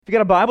If you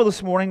got a Bible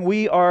this morning,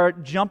 we are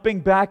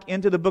jumping back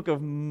into the book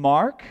of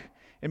Mark.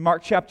 In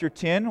Mark chapter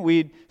 10,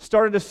 we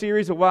started a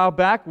series a while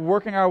back,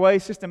 working our way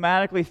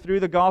systematically through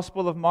the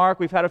Gospel of Mark.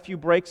 We've had a few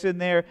breaks in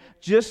there,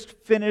 just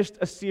finished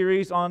a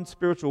series on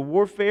spiritual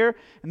warfare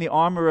and the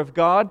armor of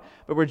God,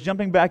 but we're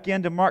jumping back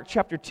into Mark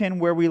chapter 10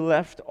 where we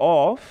left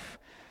off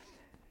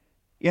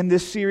in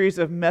this series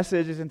of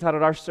messages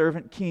entitled Our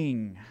Servant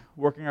King,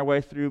 working our way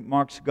through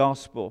Mark's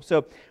Gospel.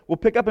 So we'll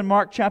pick up in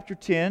Mark chapter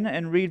 10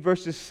 and read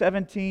verses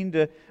 13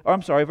 to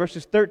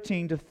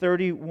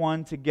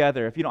 31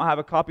 together. If you don't have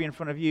a copy in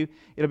front of you,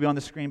 it'll be on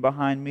the screen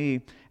behind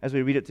me as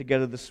we read it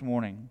together this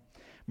morning.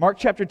 Mark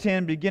chapter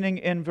 10, beginning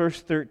in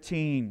verse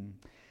 13.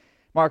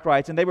 Mark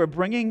writes, "And they were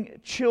bringing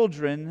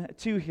children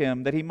to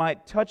him that he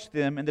might touch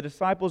them, and the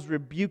disciples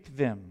rebuked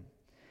them.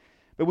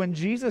 But when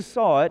Jesus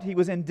saw it, he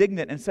was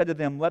indignant and said to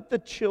them, 'Let the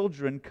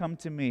children come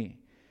to me.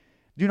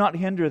 Do not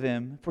hinder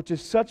them, for to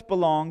such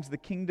belongs the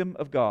kingdom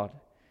of God.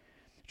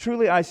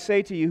 Truly I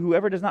say to you,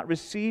 whoever does not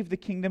receive the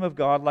kingdom of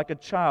God like a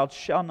child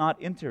shall not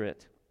enter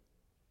it.'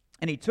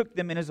 And he took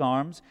them in his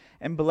arms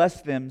and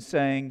blessed them,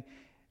 saying,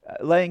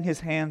 laying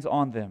his hands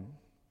on them.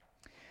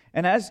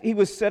 And as he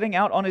was setting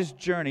out on his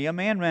journey, a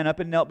man ran up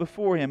and knelt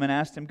before him and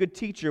asked him, 'Good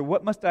teacher,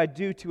 what must I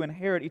do to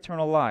inherit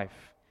eternal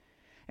life?'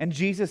 And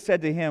Jesus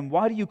said to him,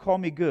 'Why do you call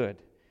me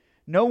good?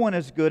 No one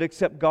is good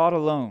except God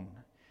alone.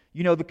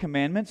 You know the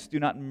commandments: do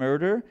not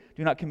murder,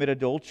 do not commit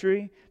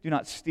adultery, do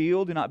not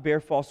steal, do not bear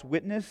false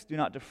witness, do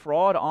not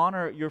defraud,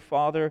 honor your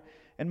father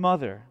and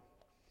mother.'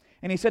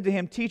 And he said to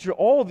him, 'Teacher,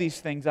 all these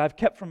things I have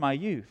kept from my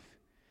youth.'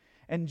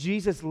 And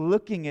Jesus,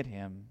 looking at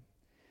him,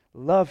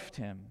 loved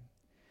him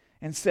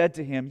and said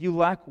to him, 'You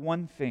lack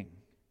one thing.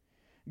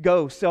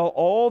 Go, sell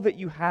all that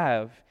you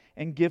have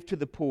and give to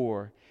the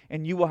poor,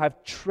 and you will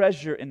have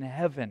treasure in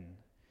heaven.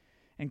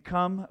 And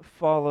come,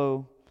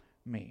 follow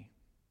me.'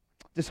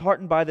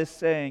 Disheartened by this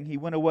saying, he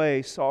went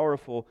away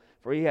sorrowful,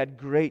 for he had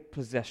great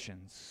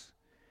possessions.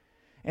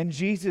 And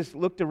Jesus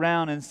looked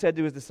around and said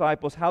to his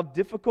disciples, 'How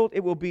difficult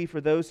it will be for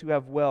those who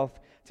have wealth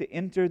to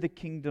enter the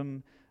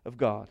kingdom of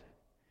God.'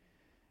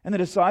 And the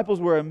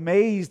disciples were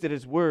amazed at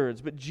his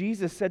words. But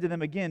Jesus said to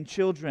them again,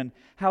 'Children,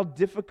 how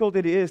difficult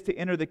it is to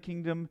enter the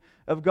kingdom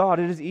of God.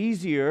 It is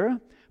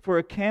easier for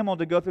a camel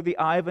to go through the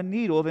eye of a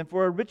needle than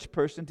for a rich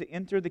person to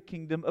enter the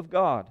kingdom of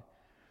God.'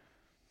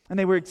 And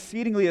they were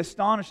exceedingly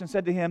astonished and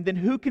said to him, 'Then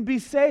who can be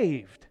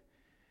saved?'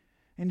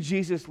 And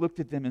Jesus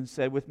looked at them and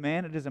said, 'With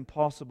man it is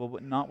impossible,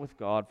 but not with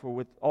God, for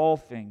with all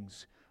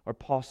things are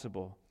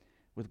possible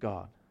with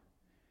God.'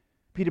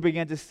 Peter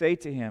began to say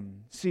to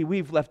him, 'See,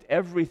 we've left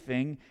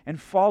everything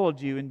and followed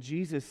you.' And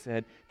Jesus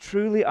said,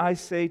 'Truly I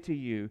say to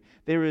you,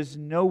 there is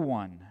no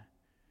one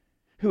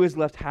who has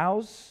left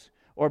house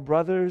or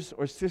brothers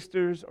or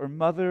sisters or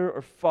mother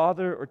or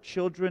father or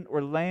children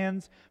or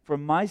lands for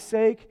my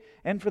sake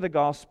and for the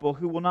gospel,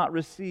 who will not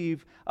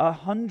receive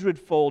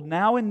 100-fold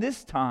now in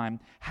this time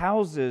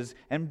houses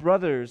and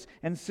brothers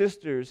and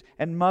sisters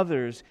and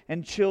mothers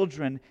and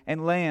children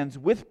and lands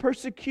with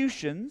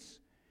persecutions,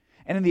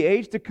 and in the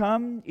age to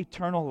come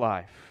eternal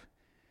life.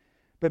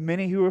 But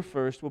many who are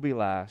first will be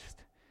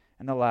last,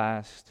 and the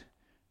last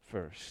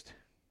first.'"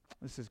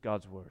 This is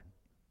God's word.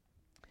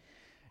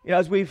 You know,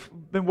 as we've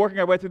been working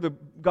our way through the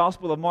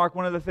Gospel of Mark,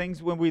 one of the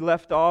things when we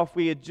left off,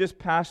 we had just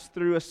passed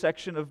through a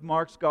section of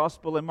Mark's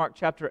Gospel in Mark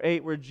chapter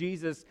 8 where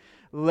Jesus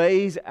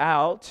lays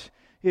out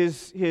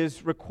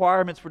his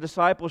requirements for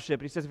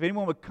discipleship. He says, "If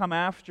anyone would come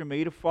after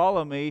me to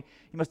follow me,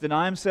 he must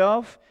deny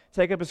himself,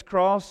 take up his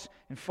cross,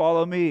 and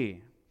follow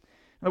me."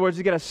 In other words,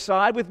 he's got to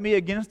side with me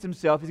against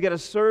himself. He's got to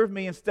serve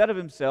me instead of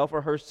himself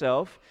or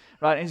herself,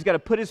 right? And he's got to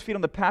put his feet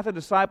on the path of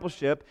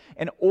discipleship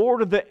and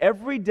order the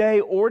everyday,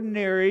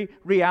 ordinary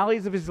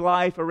realities of his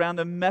life around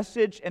the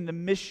message and the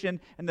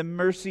mission and the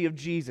mercy of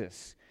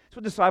Jesus. That's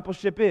what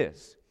discipleship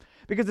is.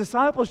 Because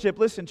discipleship,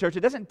 listen, church,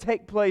 it doesn't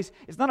take place,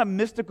 it's not a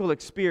mystical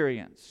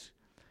experience.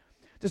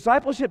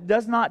 Discipleship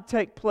does not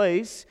take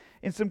place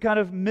in some kind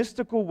of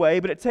mystical way,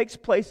 but it takes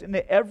place in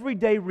the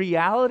everyday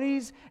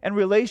realities and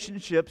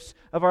relationships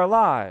of our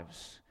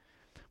lives.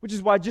 Which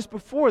is why just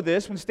before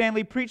this, when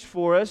Stanley preached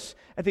for us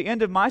at the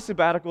end of my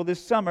sabbatical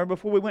this summer,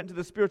 before we went into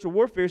the spiritual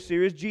warfare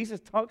series,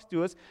 Jesus talks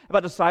to us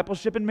about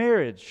discipleship and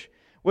marriage,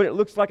 what it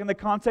looks like in the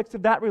context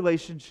of that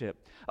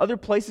relationship. Other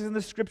places in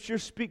the Scripture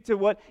speak to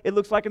what it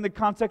looks like in the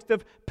context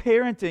of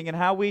parenting and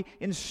how we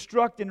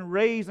instruct and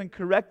raise and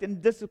correct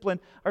and discipline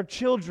our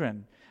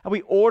children. And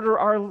we order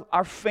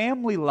our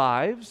family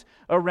lives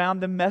around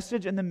the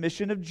message and the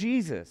mission of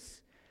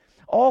Jesus.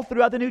 All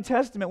throughout the New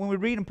Testament, when we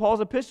read in Paul's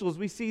epistles,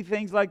 we see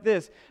things like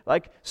this,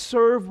 like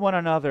serve one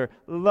another,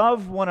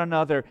 love one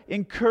another,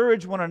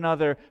 encourage one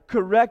another,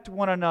 correct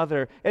one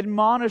another,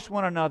 admonish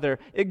one another,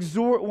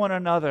 exhort one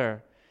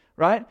another.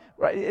 Right?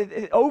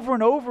 Over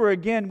and over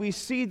again, we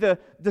see the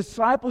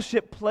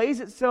discipleship plays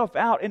itself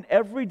out in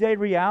everyday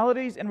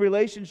realities and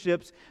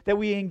relationships that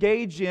we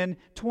engage in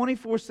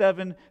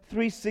 24/7,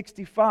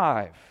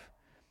 365.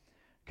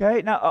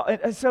 Okay, now,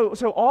 so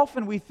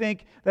often we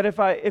think that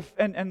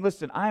and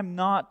listen, I'm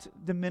not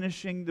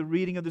diminishing the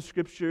reading of the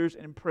Scriptures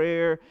and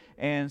prayer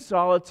and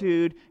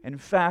solitude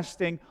and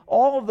fasting.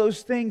 All of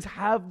those things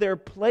have their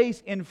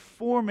place in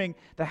forming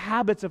the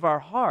habits of our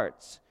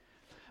hearts.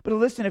 But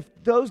listen, if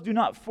those do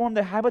not form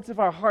the habits of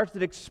our hearts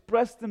that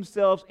express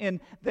themselves in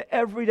the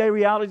everyday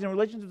realities and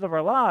relationships of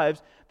our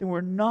lives, then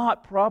we're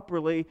not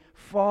properly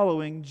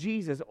following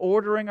Jesus,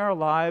 ordering our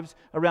lives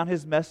around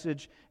His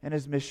message and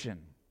His mission.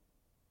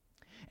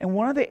 And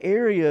one of the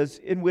areas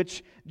in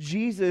which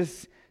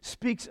Jesus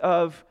speaks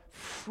of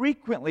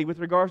frequently with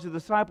regards to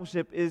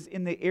discipleship is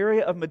in the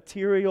area of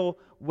material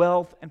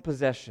wealth and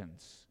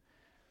possessions.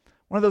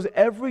 One of those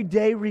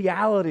everyday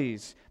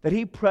realities that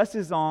he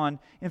presses on.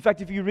 In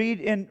fact, if you read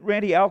in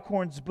Randy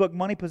Alcorn's book,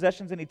 Money,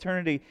 Possessions, and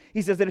Eternity,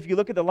 he says that if you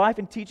look at the life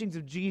and teachings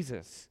of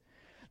Jesus,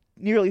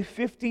 nearly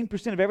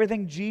 15% of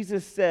everything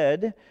Jesus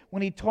said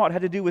when He taught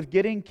had to do with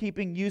getting,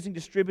 keeping, using,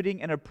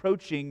 distributing, and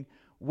approaching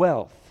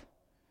wealth.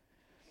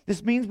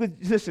 This means,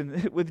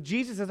 with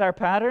Jesus as our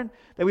pattern,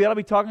 that we ought to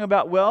be talking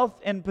about wealth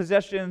and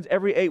possessions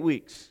every 8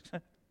 weeks.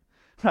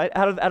 Right?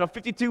 Out of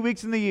 52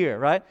 weeks in the year,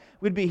 right?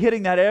 We'd be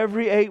hitting that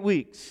every 8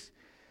 weeks.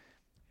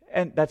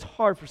 And that's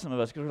hard for some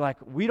of us because we're like,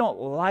 we don't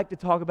like to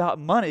talk about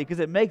money because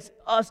it makes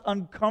us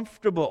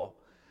uncomfortable.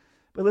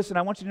 But listen,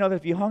 I want you to know that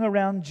if you hung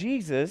around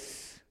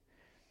Jesus,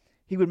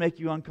 He would make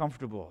you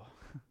uncomfortable.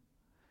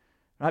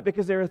 Right?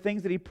 Because there are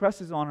things that He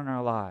presses on in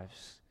our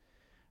lives,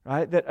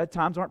 right, that at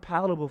times aren't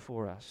palatable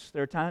for us.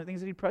 There are things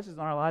that He presses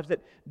on our lives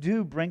that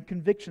do bring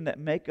conviction, that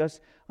make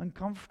us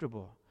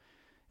uncomfortable.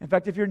 In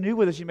fact, if you're new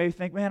with us, you may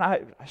think, man,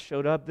 I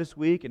showed up this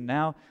week and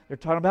now they're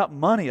talking about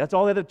money. That's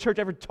all that the church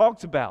ever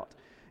talks about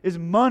is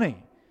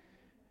money.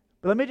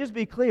 But let me just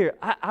be clear.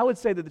 I would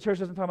say that the church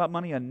doesn't talk about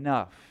money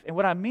enough. And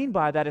what I mean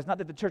by that is not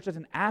that the church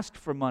doesn't ask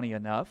for money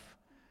enough.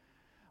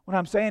 What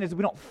I'm saying is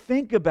we don't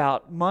think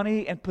about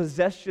money and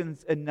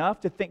possessions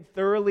enough to think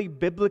thoroughly,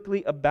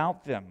 biblically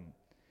about them.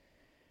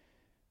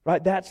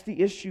 Right? That's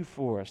the issue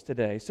for us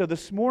today. So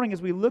this morning,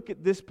 as we look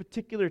at this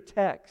particular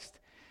text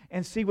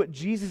and see what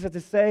Jesus has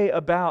to say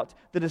about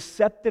the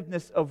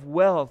deceptiveness of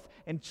wealth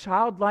and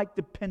childlike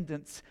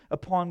dependence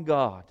upon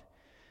God,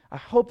 I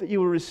hope that you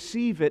will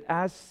receive it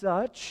as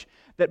such,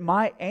 that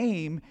my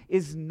aim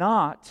is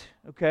not,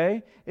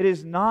 okay? It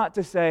is not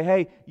to say,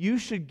 hey, you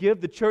should give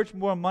the church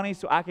more money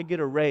so I could get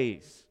a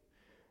raise,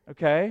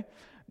 okay?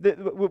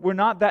 We're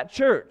not that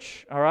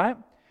church, all right?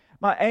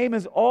 My aim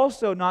is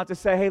also not to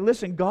say, hey,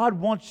 listen, God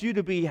wants you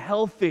to be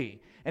healthy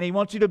and He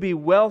wants you to be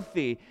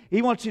wealthy.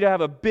 He wants you to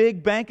have a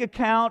big bank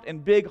account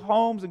and big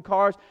homes and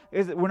cars.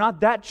 We're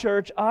not that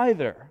church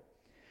either.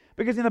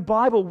 Because in the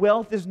Bible,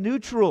 wealth is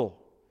neutral.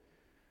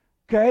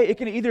 Okay, it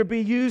can either be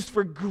used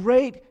for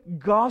great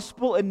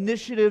gospel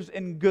initiatives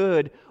and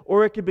good,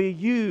 or it can be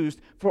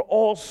used for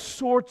all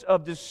sorts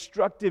of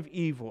destructive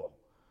evil,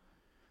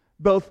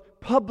 both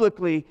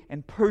publicly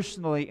and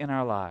personally in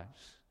our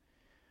lives.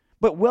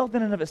 But wealth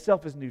in and of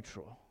itself is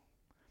neutral.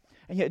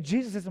 And yet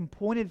Jesus has some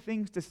pointed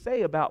things to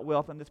say about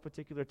wealth in this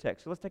particular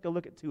text. So let's take a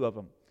look at two of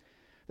them.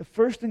 The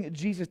first thing that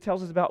Jesus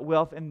tells us about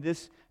wealth in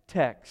this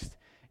text,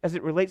 as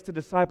it relates to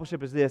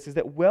discipleship, is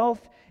that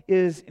wealth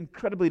is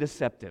incredibly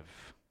deceptive.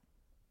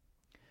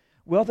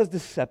 Wealth is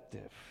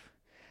deceptive.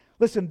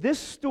 Listen, this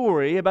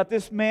story about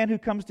this man who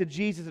comes to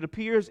Jesus, it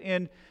appears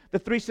in the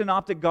three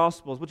synoptic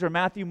Gospels, which are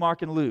Matthew,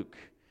 Mark, and Luke.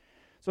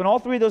 So in all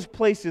three of those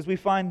places, we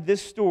find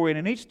this story. And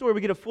in each story,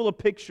 we get a fuller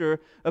picture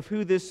of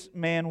who this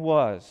man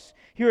was.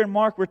 Here in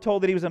Mark, we're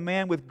told that he was a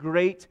man with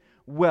great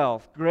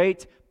wealth,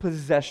 great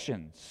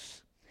possessions.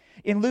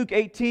 In Luke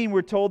 18,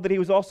 we're told that he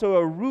was also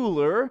a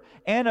ruler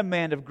and a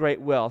man of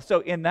great wealth. So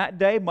in that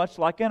day, much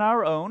like in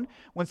our own,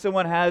 when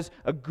someone has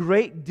a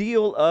great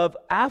deal of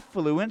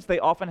affluence, they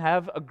often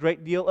have a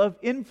great deal of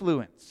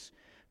influence.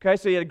 Okay,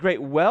 so you had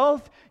great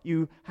wealth,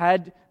 your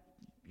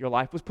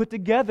life was put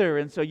together,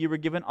 and so you were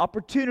given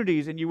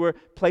opportunities, and you were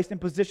placed in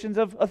positions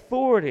of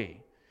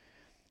authority.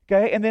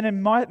 Okay, and then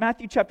in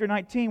Matthew chapter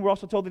 19, we're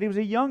also told that he was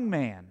a young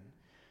man.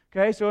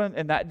 Okay, so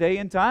in that day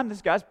and time,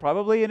 this guy's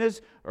probably in his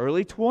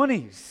early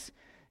 20s.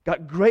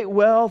 Got great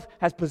wealth,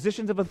 has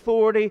positions of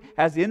authority,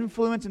 has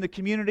influence in the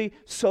community,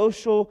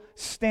 social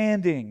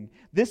standing.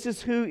 This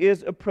is who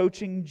is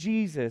approaching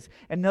Jesus.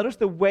 And notice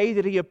the way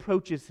that he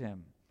approaches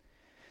him.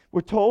 We're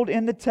told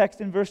in the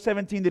text in verse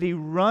 17 that he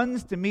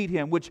runs to meet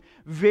him, which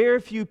very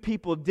few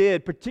people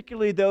did,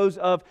 particularly those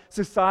of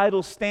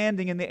societal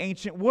standing in the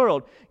ancient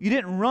world. You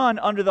didn't run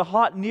under the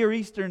hot Near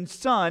Eastern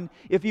sun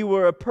if you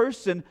were a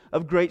person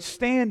of great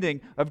standing,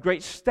 of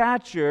great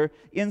stature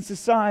in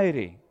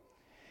society.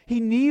 He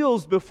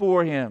kneels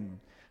before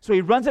him. So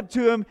he runs up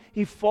to him,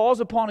 he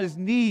falls upon his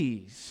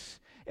knees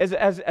as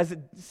a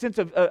sense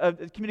of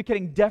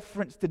communicating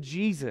deference to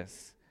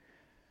Jesus.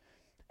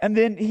 And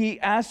then he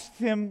asks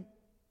him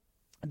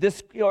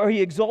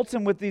he exalts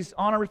him with these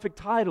honorific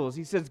titles.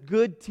 He says,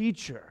 good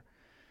teacher.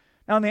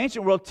 Now, in the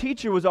ancient world,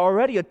 teacher was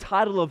already a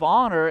title of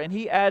honor, and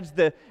he adds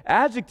the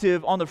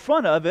adjective on the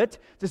front of it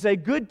to say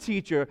good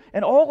teacher.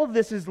 And all of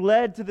this has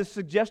led to the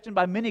suggestion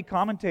by many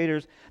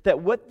commentators that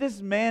what this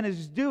man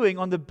is doing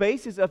on the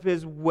basis of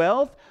his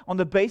wealth, on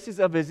the basis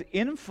of his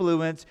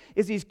influence,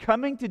 is he's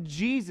coming to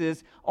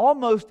Jesus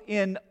almost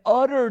in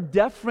utter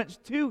deference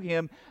to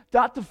him,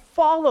 not to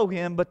follow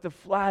him, but to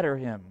flatter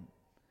him.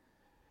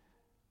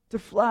 To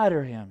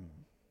flatter him.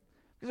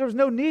 Because there was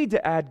no need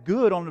to add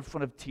good on the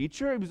front of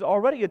teacher. It was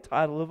already a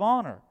title of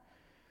honor.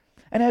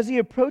 And as he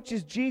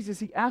approaches Jesus,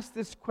 he asks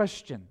this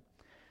question.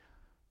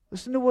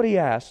 Listen to what he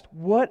asked.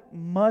 What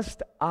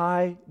must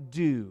I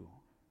do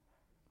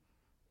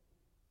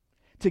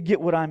to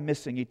get what I'm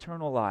missing?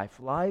 Eternal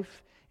life.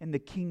 Life in the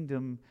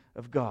kingdom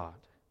of God.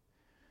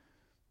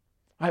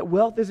 Right,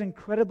 wealth is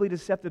incredibly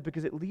deceptive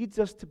because it leads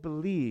us to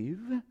believe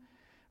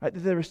that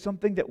there is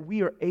something that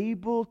we are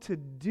able to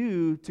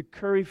do to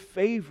curry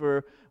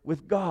favor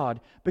with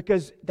God,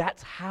 because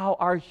that's how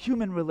our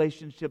human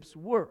relationships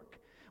work.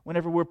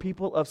 Whenever we're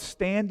people of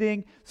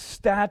standing,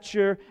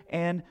 stature,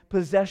 and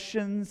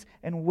possessions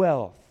and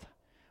wealth.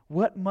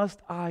 What must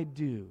I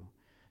do,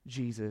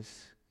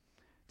 Jesus,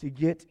 to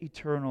get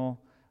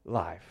eternal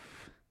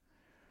life?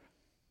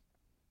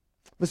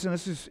 Listen,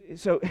 this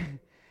is so.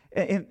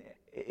 And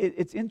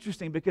it's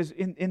interesting because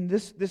in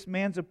this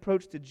man's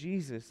approach to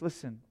Jesus,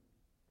 listen.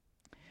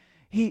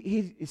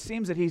 It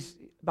seems that he's,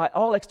 by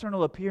all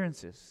external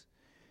appearances,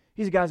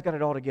 he's a guy who's got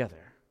it all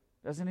together,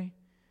 doesn't he?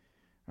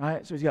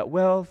 Right? So he's got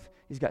wealth,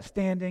 he's got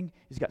standing,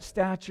 he's got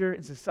stature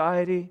in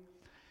society.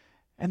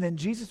 And then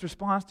Jesus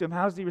responds to him.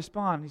 How does he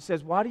respond? He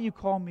says, why do you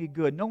call me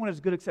good? No one is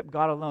good except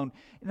God alone.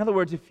 In other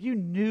words, if you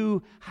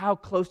knew how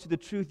close to the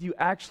truth you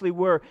actually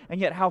were,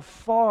 and yet how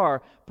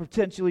far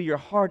potentially your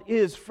heart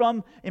is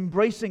from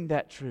embracing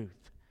that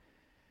truth.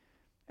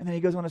 And then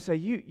he goes on to say,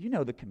 you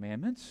know the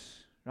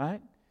commandments,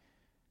 right?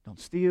 Don't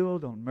steal,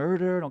 don't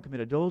murder, don't commit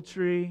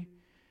adultery.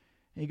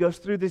 And he goes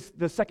through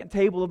the second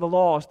table of the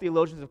law, as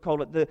theologians have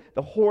called it,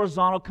 the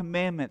horizontal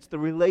commandments, the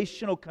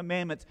relational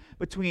commandments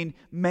between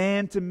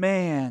man to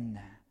man.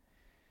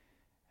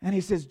 And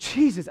he says,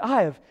 Jesus,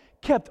 I have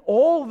kept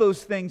all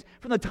those things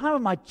from the time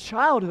of my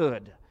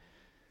childhood.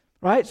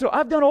 Right? So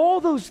I've done all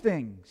those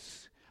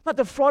things. I'm not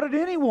defrauded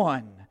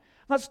anyone. I'm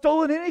not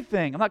stolen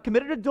anything. I'm not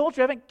committed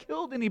adultery. I haven't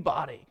killed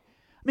anybody.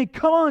 I mean,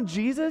 come on,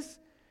 Jesus.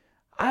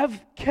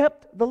 I've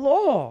kept the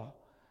law.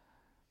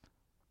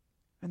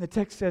 And the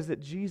text says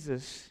that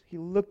Jesus, he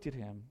looked at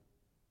him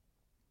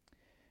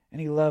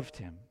and he loved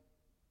him.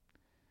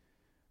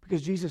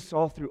 Because Jesus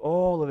saw through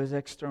all of his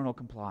external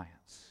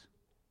compliance.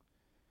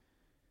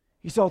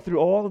 He saw through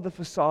all of the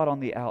facade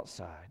on the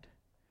outside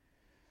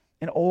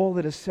and all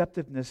the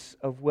deceptiveness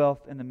of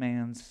wealth in the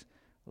man's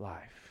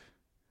life.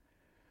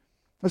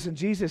 Listen,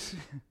 Jesus,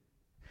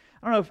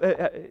 I don't know if,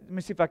 let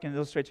me see if I can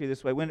illustrate to you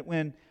this way.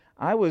 When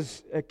I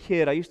was a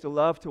kid, I used to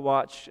love to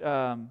watch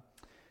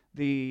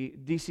the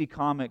DC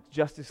Comics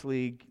Justice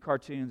League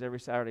cartoons every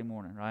Saturday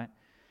morning, right?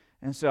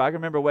 And so I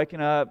remember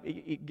waking up,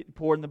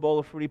 pouring the bowl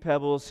of Fruity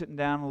Pebbles, sitting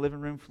down on the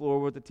living room floor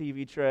with the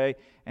TV tray,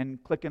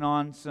 and clicking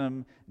on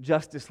some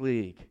Justice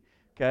League,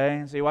 okay?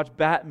 And so you watch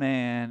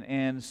Batman,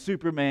 and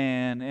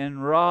Superman,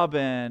 and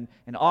Robin,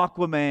 and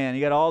Aquaman.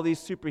 You got all these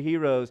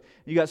superheroes.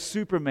 You got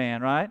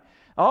Superman, right?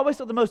 I always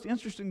thought the most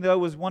interesting, though,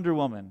 was Wonder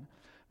Woman.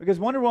 Because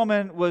Wonder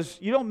Woman was,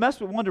 you don't mess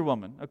with Wonder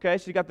Woman, okay?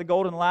 She got the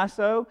golden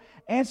lasso,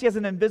 and she has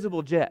an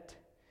invisible jet.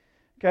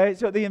 Okay,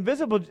 so the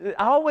invisible,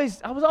 I was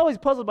always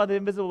puzzled by the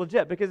invisible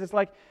jet, because it's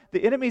like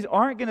the enemies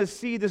aren't going to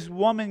see this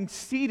woman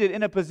seated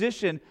in a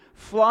position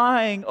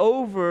flying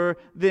over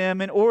them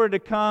in order to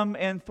come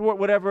and thwart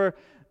whatever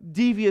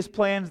devious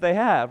plans they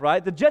have,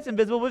 right? The jet's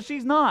invisible, but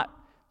she's not.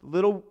 A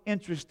little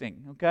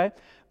interesting, okay?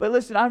 But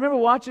listen, I remember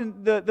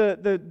watching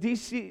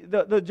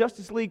the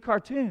Justice League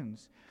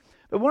cartoons.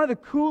 But one of the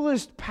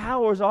coolest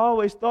powers I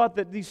always thought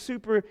that these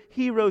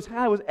superheroes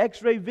had was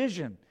X-ray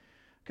vision.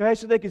 Okay,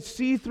 so they could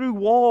see through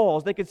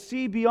walls, they could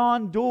see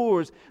beyond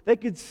doors, they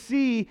could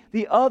see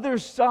the other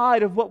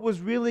side of what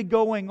was really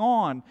going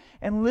on.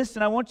 And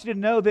listen, I want you to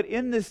know that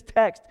in this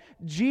text,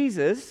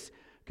 Jesus,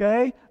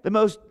 okay, the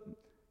most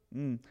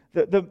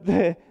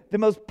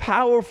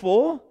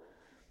powerful,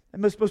 the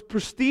most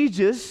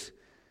prestigious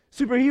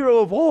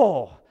superhero of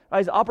all,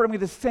 is operating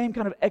with the same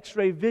kind of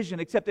X-ray vision,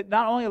 except it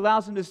not only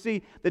allows him to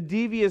see the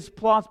devious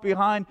plots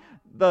behind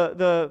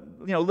the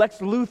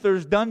Lex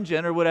Luthor's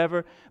dungeon or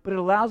whatever, but it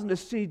allows him to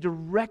see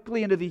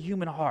directly into the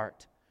human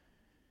heart.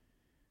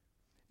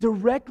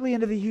 Directly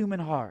into the human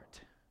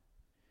heart.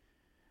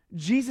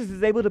 Jesus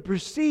is able to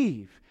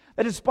perceive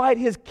that despite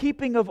his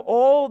keeping of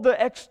all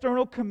the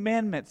external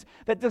commandments,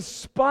 that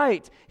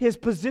despite his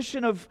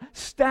position of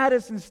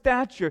status and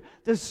stature,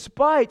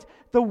 despite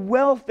the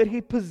wealth that he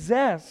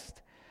possessed,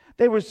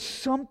 there was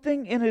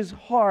something in his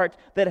heart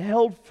that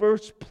held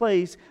first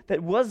place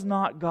that was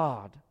not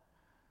God.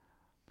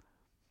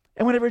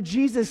 And whenever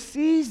Jesus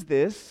sees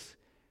this,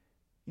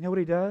 you know what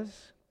he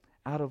does?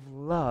 Out of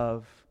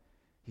love,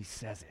 he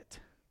says it.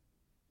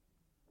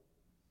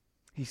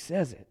 He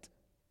says it.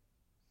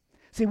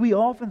 See, we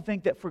often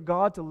think that for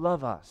God to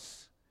love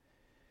us,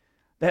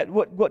 that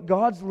what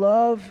God's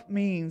love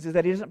means is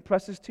that He doesn't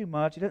press us too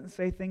much. He doesn't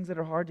say things that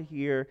are hard to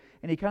hear.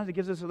 And He kind of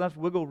gives us enough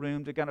wiggle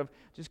room to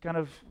kind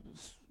of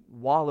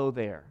wallow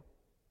there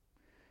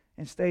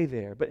and stay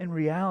there. But in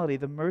reality,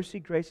 the mercy,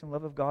 grace, and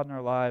love of God in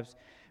our lives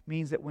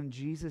means that when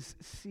Jesus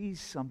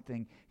sees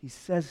something, He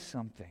says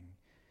something.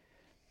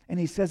 And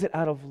He says it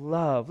out of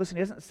love. Listen,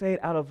 He doesn't say it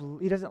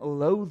He doesn't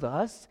loathe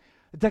us.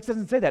 The text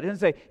doesn't say that. It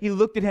doesn't say He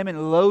looked at him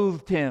and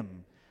loathed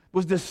him,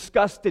 was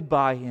disgusted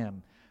by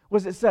him.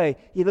 What does it say?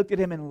 He looked at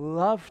him and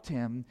loved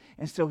him,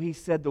 and so He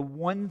said the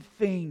one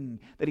thing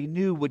that He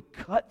knew would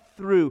cut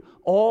through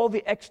all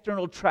the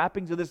external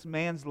trappings of this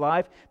man's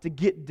life to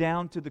get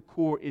down to the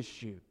core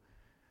issue.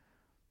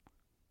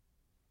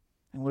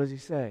 And what does He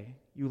say?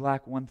 You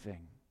lack one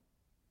thing.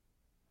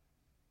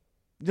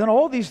 You've done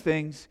all these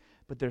things,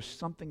 but there's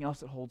something else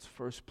that holds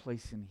first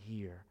place in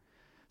here.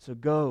 So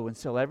go and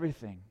sell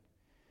everything,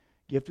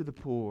 give to the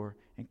poor,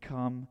 and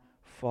come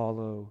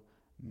follow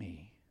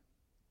me.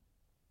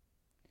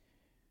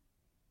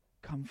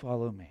 Come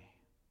follow me.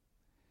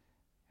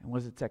 And what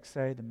does the text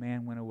say? The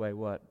man went away,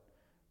 what?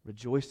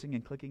 Rejoicing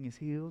and clicking his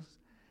heels?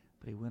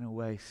 But he went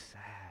away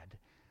sad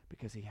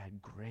because he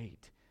had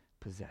great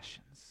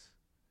possessions.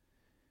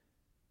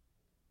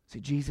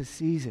 See, Jesus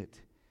sees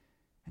it,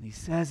 and He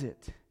says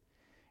it.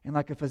 And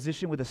like a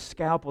physician with a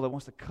scalpel that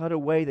wants to cut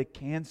away the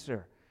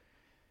cancer,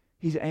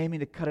 He's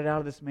aiming to cut it out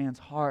of this man's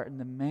heart, and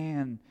the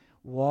man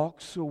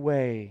walks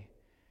away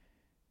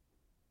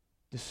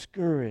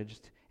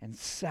discouraged and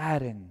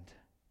saddened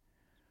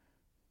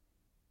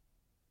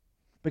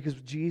because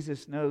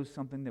Jesus knows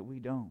something that we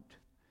don't,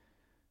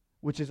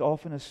 which is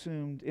often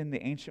assumed in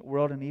the ancient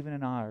world and even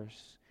in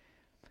ours,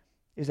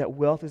 is that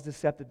wealth is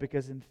deceptive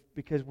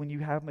because when you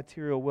have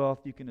material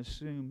wealth, you can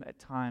assume at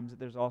times that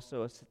there's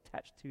also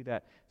attached to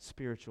that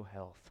spiritual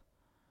health.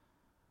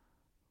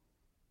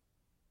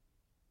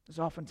 Because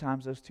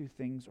oftentimes those two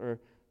things are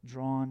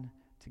drawn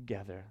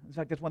together. In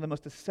fact, that's one of the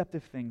most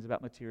deceptive things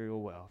about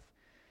material wealth.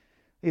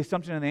 The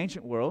assumption in the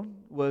ancient world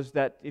was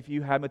that if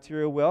you had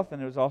material wealth,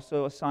 then it was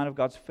also a sign of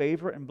God's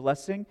favor and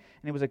blessing,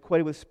 and it was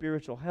equated with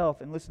spiritual health.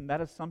 And listen,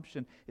 that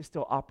assumption is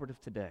still operative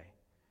today.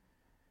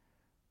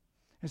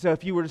 And so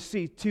if you were to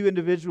see two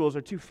individuals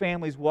or two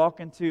families walk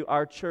into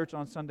our church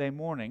on Sunday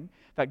morning,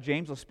 in fact,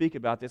 James will speak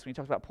about this when he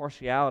talks about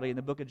partiality in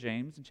the book of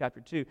James in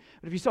chapter 2.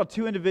 But if you saw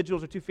two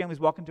individuals or two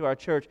families walk into our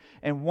church,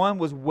 and one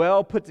was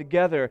well put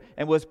together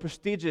and was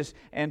prestigious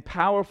and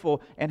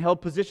powerful and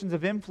held positions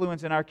of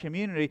influence in our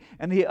community,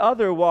 and the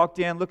other walked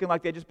in looking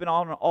like they'd just been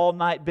on an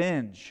all-night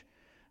binge,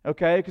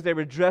 okay, because they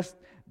were dressed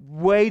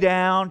way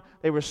down,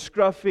 they were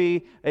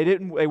scruffy, they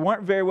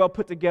weren't very well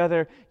put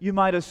together, you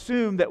might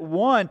assume that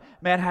one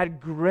man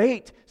had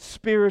great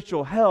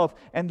spiritual health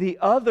and the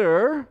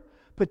other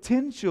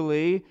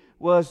potentially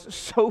was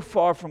so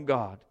far from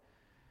God.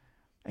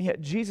 And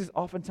yet Jesus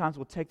oftentimes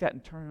will take that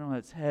and turn it on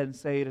its head and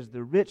say it is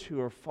the rich who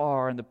are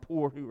far and the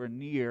poor who are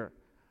near.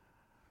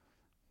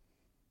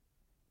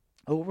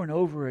 Over and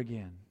over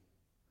again.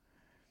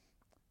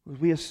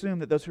 We assume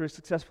that those who are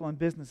successful in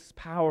business,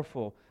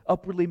 powerful,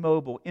 upwardly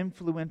mobile,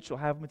 influential,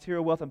 have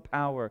material wealth and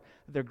power,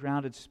 that they're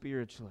grounded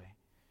spiritually.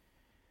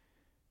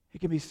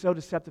 It can be so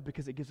deceptive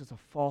because it gives us a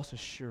false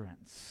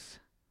assurance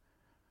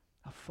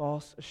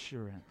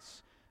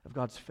of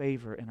God's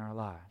favor in our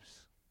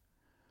lives.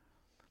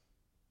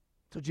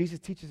 So Jesus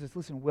teaches us,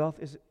 listen, wealth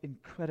is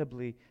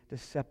incredibly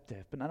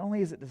deceptive. But not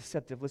only is it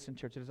deceptive, listen,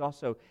 church, it is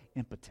also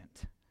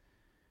impotent.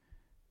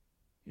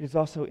 It is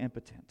also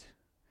impotent.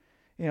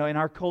 You know, in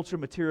our culture,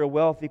 material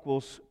wealth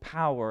equals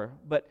power.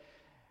 But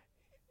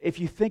if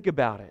you think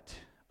about it,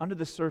 under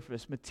the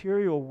surface,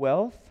 material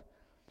wealth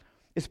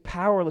is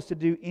powerless to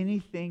do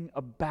anything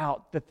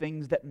about the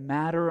things that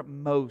matter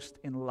most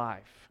in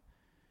life.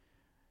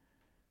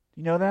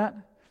 You know that?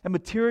 And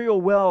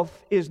material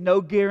wealth is no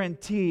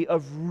guarantee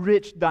of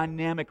rich,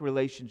 dynamic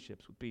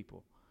relationships with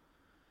people.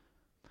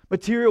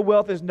 Material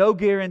wealth is no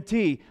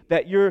guarantee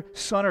that your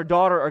son or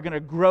daughter are going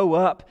to grow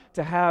up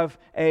to have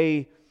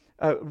a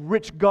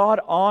rich,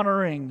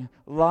 God-honoring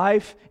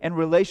life and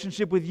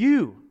relationship with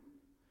you.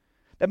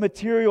 That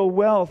material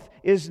wealth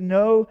is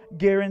no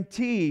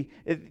guarantee.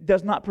 It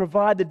does not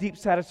provide the deep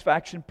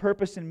satisfaction,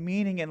 purpose, and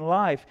meaning in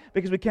life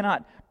because we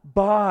cannot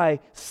buy,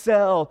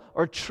 sell,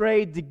 or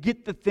trade to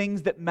get the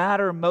things that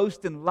matter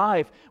most in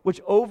life,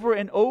 which over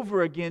and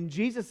over again,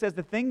 Jesus says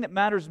the thing that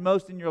matters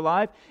most in your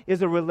life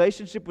is a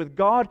relationship with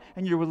God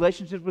and your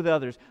relationship with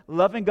others.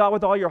 Loving God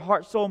with all your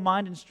heart, soul,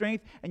 mind, and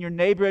strength, and your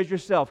neighbor as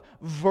yourself.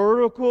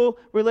 Vertical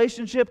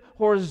relationship,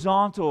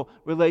 horizontal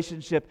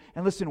relationship.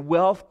 And listen,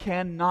 wealth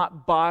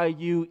cannot buy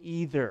you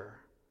either.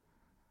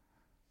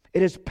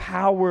 It is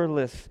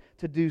powerless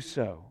to do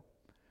so.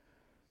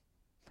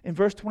 In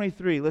verse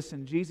 23,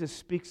 listen, Jesus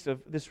speaks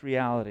of this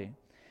reality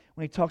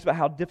when He talks about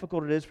how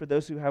difficult it is for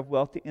those who have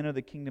wealth to enter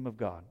the kingdom of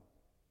God.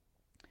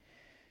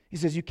 He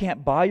says you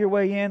can't buy your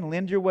way in,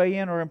 lend your way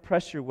in, or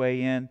impress your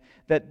way in.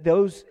 That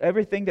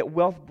everything that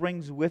wealth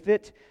brings with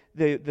it,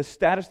 the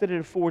status that it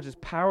affords is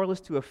powerless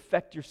to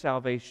affect your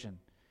salvation.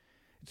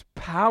 It's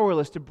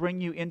powerless to bring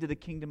you into the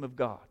kingdom of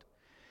God.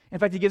 In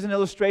fact, he gives an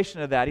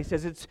illustration of that. He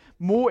says it's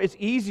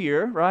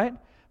easier, right,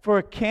 for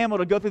a camel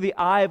to go through the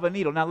eye of a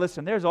needle. Now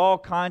listen, there's all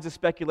kinds of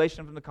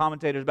speculation from the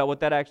commentators about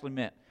what that actually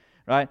meant,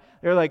 right?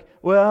 They're like,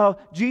 well,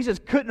 Jesus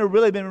couldn't have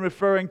really been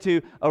referring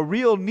to a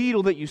real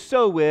needle that you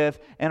sew with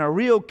and a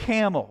real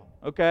camel,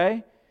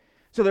 okay?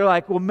 So they're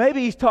like, well,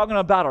 maybe he's talking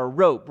about a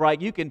rope, right?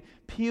 You can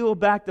peel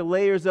back the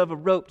layers of a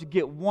rope to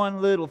get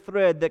one little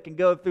thread that can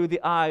go through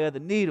the eye of the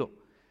needle.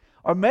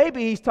 Or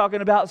maybe he's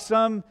talking about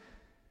some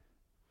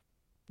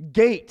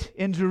gate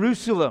in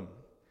Jerusalem,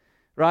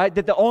 right?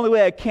 That the only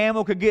way a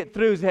camel could get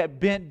through is to have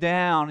bent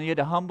down and you had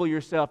to humble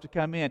yourself to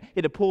come in. You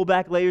had to pull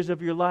back layers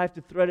of your life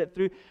to thread it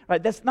through,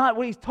 right? That's not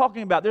what he's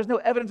talking about. There's no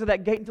evidence of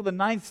that gate until the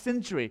 9th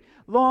century.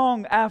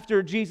 Long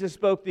after Jesus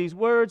spoke these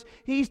words,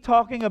 he's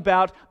talking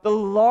about the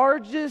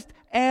largest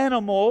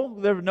animal.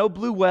 There were no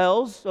blue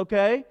whales,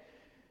 okay,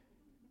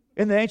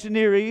 in the ancient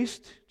Near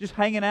East, just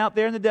hanging out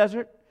there in the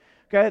desert.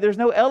 Okay, there's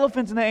no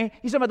elephants in there.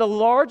 He's talking about the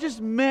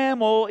largest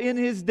mammal in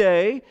his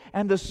day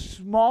and the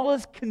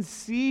smallest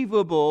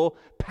conceivable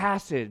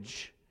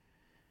passage.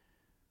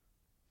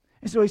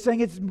 And so he's saying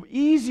it's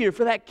easier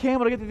for that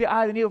camel to get through the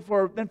eye of the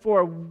needle than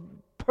for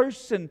a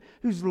person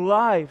whose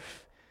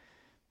life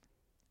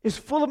is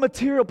full of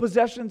material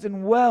possessions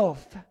and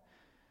wealth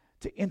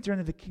to enter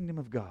into the kingdom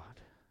of God.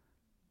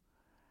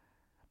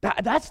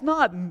 That's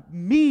not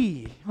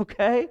me,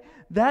 okay?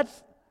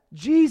 That's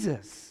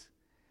Jesus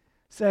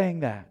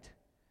saying that.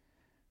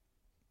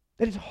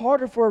 That it's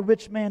harder for a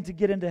rich man to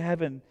get into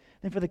heaven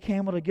than for the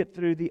camel to get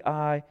through the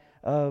eye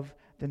of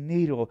the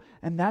needle.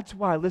 And that's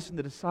why, listen,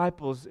 the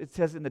disciples, it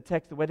says in the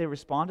text, the way they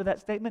respond to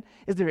that statement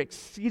is they're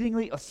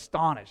exceedingly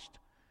astonished.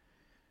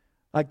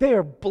 Like they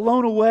are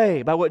blown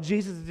away by what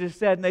Jesus has just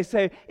said. And they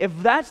say, if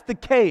that's the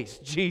case,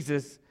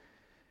 Jesus,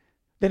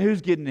 then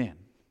who's getting in?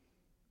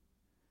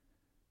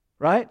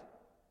 Right?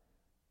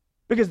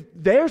 Because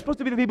they're supposed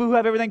to be the people who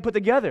have everything put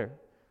together.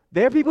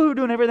 They're people who are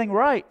doing everything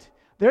right.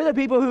 They're the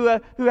people who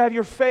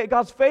have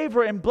God's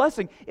favor and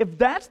blessing. If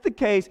that's the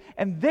case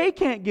and they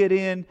can't get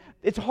in,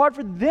 it's hard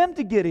for them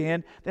to get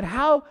in, then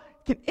how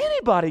can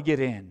anybody get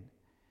in?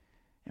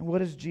 And what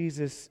does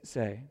Jesus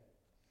say?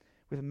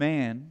 With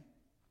man,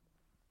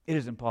 it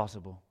is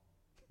impossible.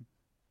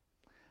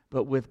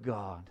 But with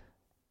God,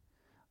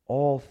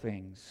 all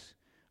things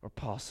are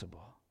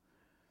possible.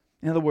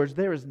 In other words,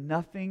 there is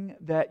nothing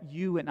that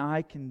you and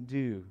I can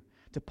do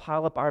to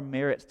pile up our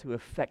merits to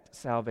effect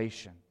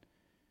salvation.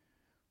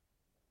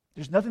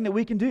 There's nothing that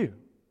we can do.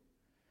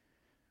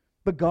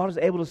 But God is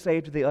able to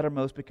save to the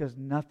uttermost because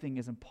nothing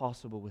is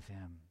impossible with Him.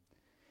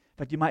 In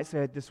fact, you might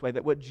say it this way,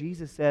 that what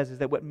Jesus says is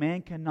that what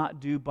man cannot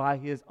do by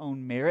his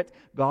own merit,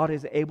 God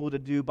is able to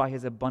do by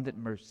His abundant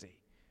mercy.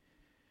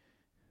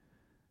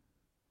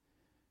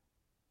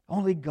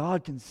 Only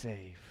God can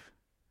save.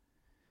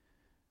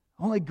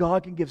 Only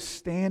God can give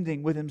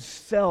standing with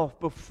Himself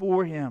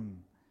before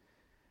Him.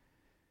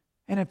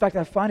 And in fact,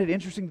 I find it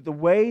interesting that the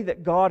way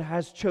that God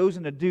has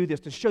chosen to do this,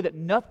 to show that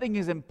nothing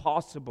is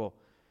impossible,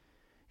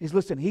 is,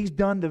 listen, He's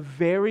done the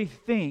very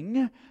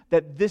thing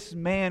that this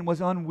man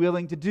was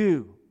unwilling to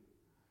do.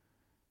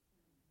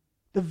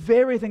 The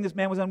very thing this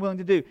man was unwilling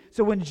to do.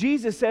 So when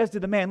Jesus says to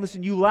the man,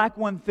 listen, you lack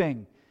one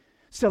thing.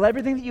 Sell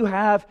everything that you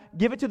have,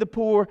 give it to the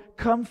poor,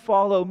 come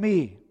follow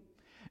me.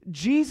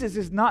 Jesus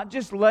is not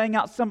just laying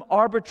out some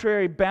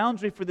arbitrary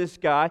boundary for this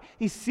guy.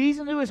 He sees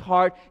into his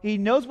heart. He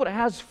knows what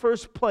has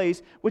first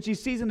place, which He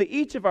sees into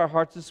each of our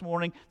hearts this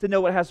morning to know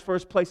what has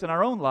first place in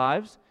our own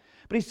lives.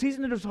 But He sees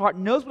into his heart,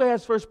 knows what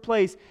has first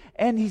place,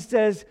 and He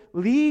says,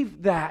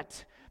 leave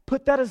that.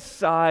 Put that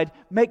aside.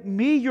 Make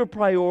me your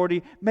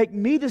priority. Make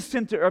me the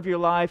center of your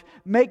life.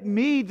 Make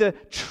me the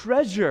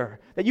treasure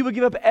that you would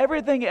give up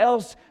everything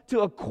else to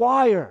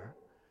acquire.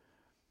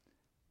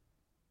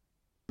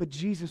 But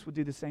Jesus would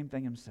do the same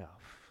thing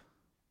Himself.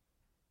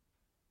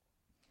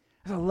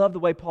 I love the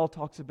way Paul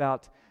talks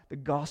about the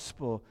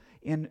gospel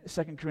in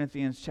 2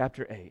 Corinthians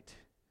chapter 8.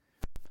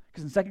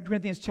 Because in 2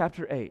 Corinthians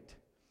chapter 8,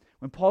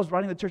 when Paul's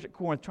writing to the church at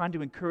Corinth, trying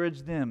to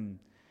encourage them,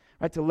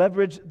 right, to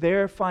leverage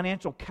their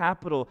financial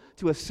capital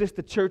to assist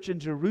the church in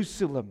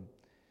Jerusalem,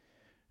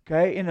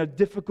 okay, in a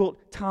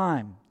difficult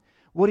time,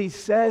 what he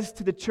says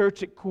to the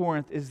church at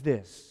Corinth is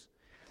this.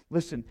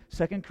 Listen,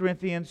 2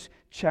 Corinthians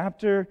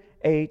chapter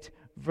 8,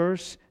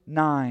 verse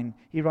 9,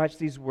 he writes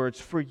these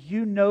words, "For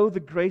you know the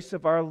grace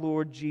of our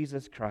Lord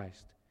Jesus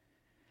Christ,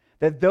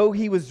 that though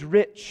He was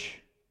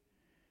rich,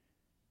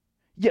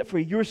 yet for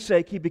your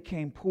sake He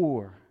became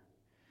poor,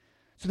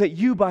 so that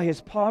you by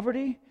His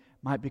poverty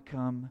might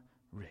become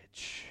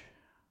rich."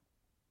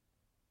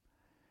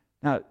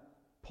 Now,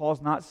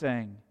 Paul's not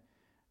saying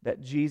that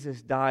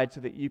Jesus died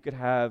so that you could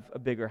have a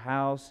bigger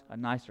house, a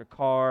nicer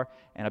car,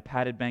 and a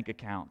padded bank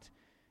account,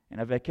 and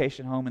a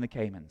vacation home in the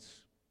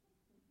Caymans.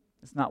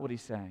 That's not what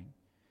he's saying.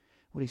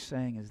 What he's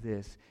saying is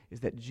this,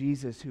 is that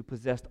Jesus, who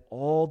possessed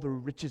all the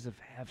riches of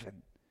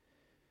heaven,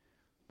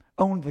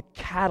 owned the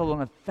cattle on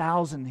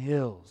 1,000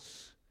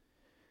 hills,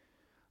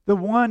 the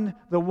one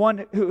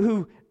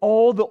who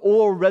all the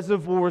oil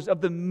reservoirs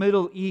of the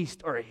Middle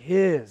East are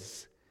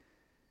His.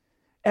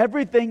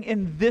 Everything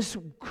in this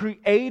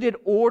created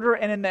order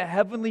and in the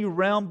heavenly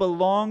realm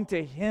belong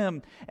to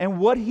Him. And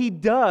what He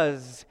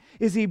does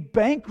is He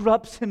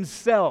bankrupts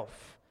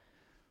Himself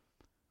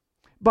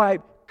by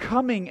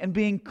coming and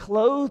being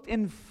clothed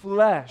in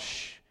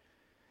flesh,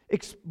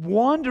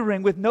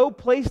 wandering with no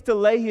place to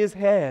lay His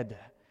head.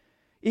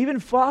 Even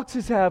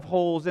foxes have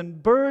holes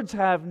and birds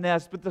have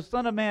nests, but the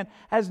Son of Man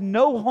has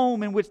no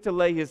home in which to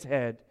lay His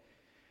head.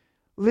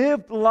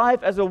 Lived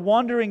life as a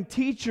wandering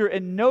teacher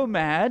and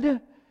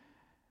nomad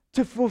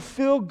to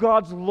fulfill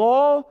God's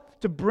law,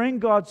 to bring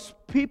God's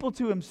people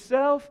to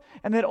Himself,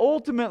 and that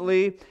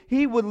ultimately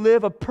He would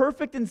live a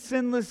perfect and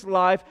sinless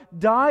life,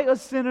 die a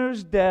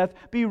sinner's death,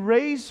 be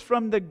raised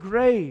from the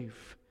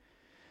grave.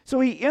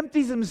 So He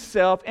empties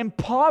Himself,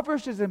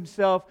 impoverishes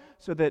Himself,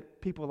 so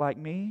that people like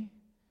me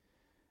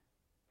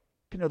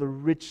can know the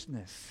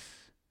richness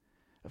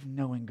of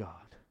knowing God.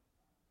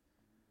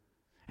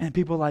 And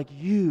people like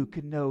you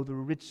can know the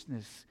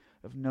richness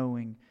of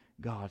knowing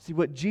God. See,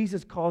 what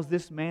Jesus calls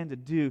this man to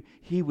do,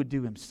 He would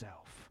do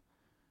Himself.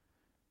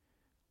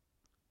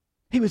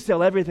 He would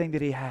sell everything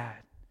that He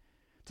had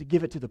to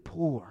give it to the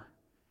poor,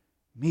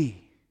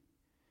 me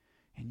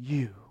and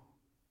you,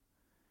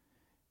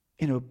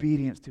 in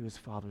obedience to His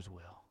Father's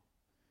will.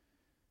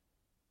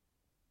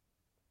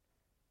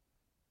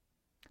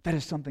 That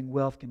is something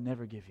wealth can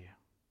never give you.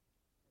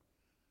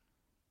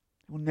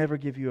 It will never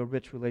give you a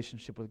rich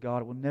relationship with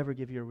God. It will never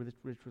give you a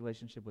rich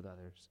relationship with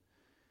others.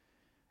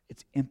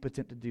 It's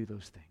impotent to do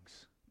those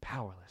things.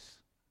 Powerless.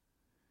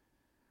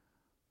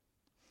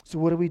 So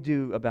what do we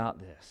do about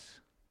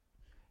this?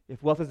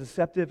 If wealth is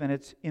deceptive and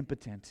it's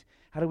impotent,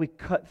 how do we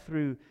cut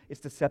through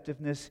its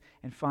deceptiveness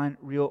and find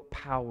real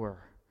power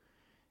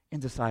in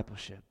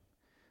discipleship?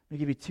 Let me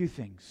give you two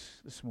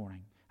things this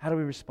morning. How do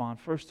we respond?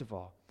 First of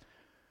all,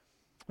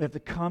 we have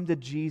to come to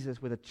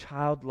Jesus with a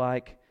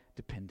childlike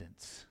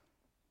dependence.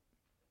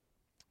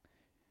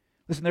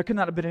 Listen, there could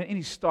not have been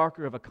any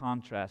starker of a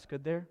contrast,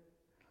 could there?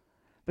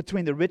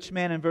 Between the rich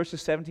man in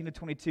verses 17 to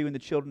 22 and the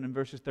children in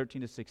verses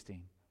 13 to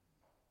 16.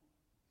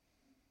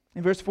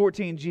 In verse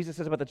 14, Jesus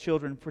says about the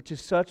children, "For to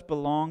such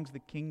belongs the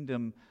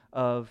kingdom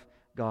of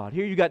God."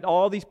 Here you got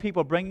all these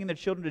people bringing their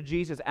children to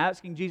Jesus,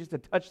 asking Jesus to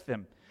touch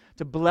them,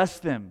 to bless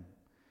them.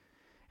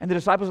 And the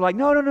disciples are like,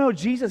 no,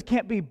 Jesus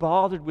can't be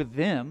bothered with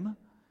them.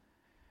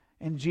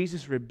 And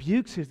Jesus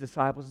rebukes His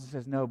disciples and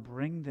says, no,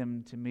 bring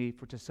them to me,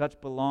 for to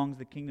such belongs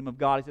the kingdom of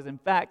God. He says, in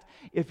fact,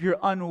 if you're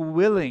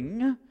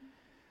unwilling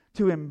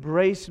to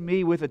embrace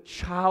me with a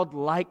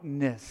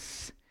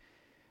childlikeness,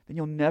 then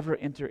you'll never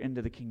enter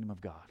into the kingdom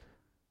of God.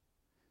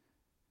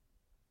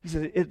 He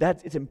says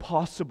it's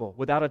impossible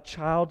without a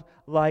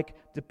childlike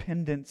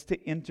dependence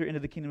to enter into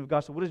the kingdom of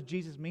God. So what does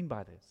Jesus mean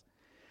by this?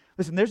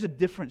 Listen, there's a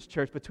difference,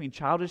 church, between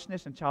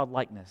childishness and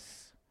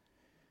childlikeness.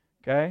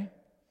 Okay?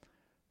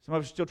 Some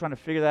of us are still trying to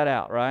figure that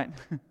out, right?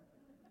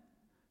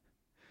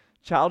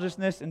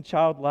 Childishness and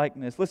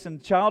childlikeness. Listen,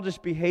 childish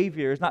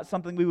behavior is not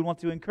something we would want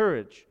to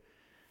encourage.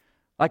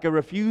 Like a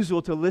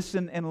refusal to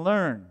listen and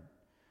learn.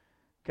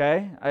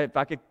 Okay?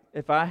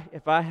 If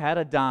I had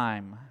a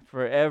dime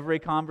for every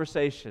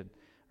conversation,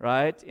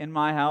 right, in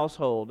my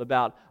household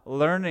about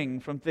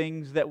learning from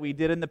things that we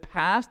did in the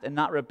past and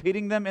not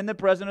repeating them in the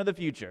present or the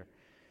future,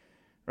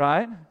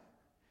 right?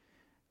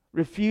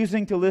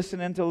 Refusing to listen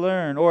and to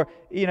learn. Or,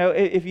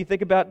 if you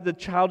think about the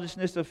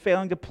childishness of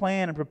failing to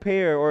plan and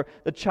prepare, or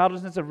the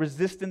childishness of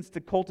resistance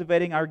to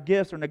cultivating our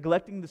gifts, or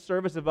neglecting the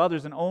service of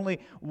others and only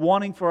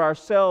wanting for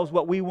ourselves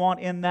what we want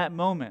in that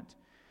moment.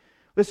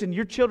 Listen,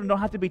 your children don't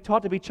have to be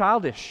taught to be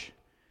childish.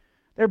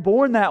 They're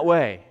born that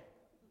way.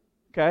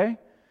 Okay?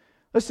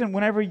 Listen,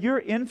 whenever your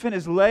infant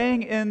is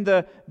laying in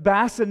the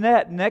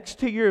bassinet next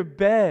to your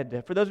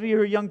bed, for those of you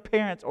who are young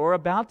parents or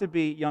about to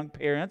be young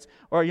parents,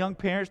 or young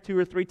parents 2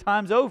 or 3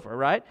 times over,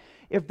 right?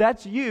 If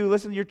that's you,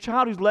 listen, your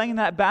child who's laying in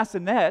that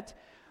bassinet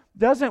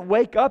doesn't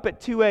wake up at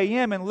 2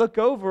 a.m. and look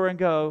over and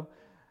go,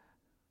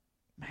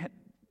 man,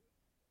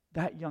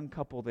 that young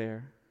couple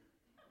there,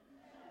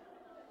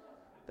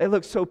 they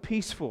look so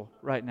peaceful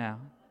right now,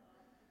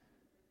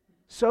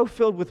 so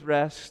filled with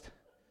rest.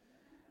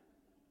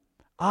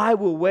 I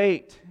will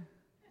wait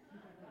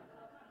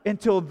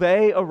until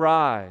they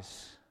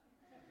arise,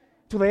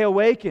 till they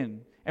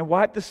awaken and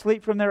wipe the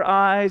sleep from their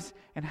eyes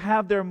and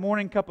have their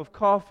morning cup of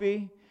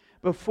coffee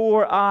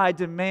before I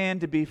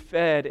demand to be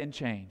fed and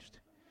changed.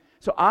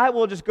 So I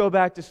will just go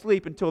back to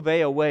sleep until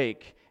they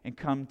awake and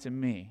come to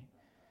me.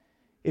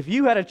 If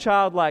you had a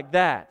child like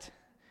that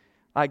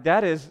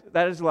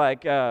is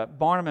like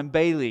Barnum and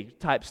Bailey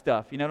type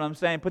stuff. You know what I'm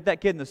saying? Put that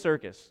kid in the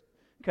circus.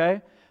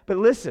 Okay? But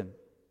listen,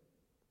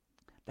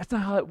 that's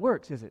not how it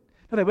works, is it?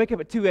 No, they wake up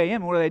at 2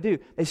 a.m. and what do?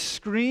 They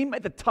scream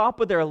at the top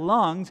of their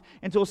lungs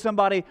until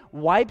somebody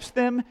wipes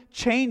them,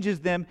 changes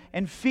them,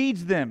 and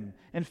feeds them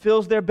and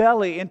fills their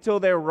belly until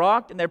they're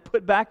rocked and they're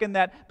put back in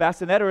that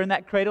bassinet or in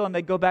that cradle and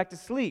they go back to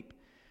sleep,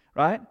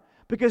 right?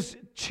 Because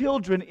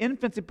children,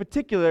 infants in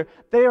particular,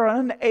 they are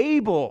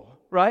unable,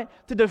 right,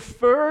 to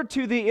defer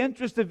to the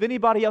interest of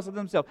anybody else of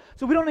themselves.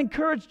 So we don't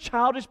encourage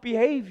childish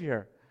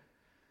behavior.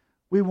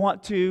 We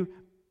want to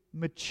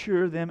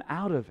mature them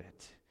out of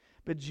it.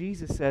 But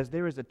Jesus says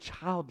there is a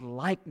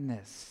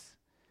childlikeness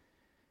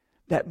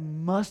that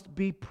must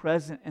be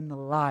present in the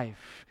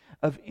life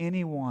of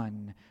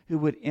anyone who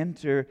would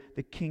enter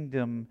the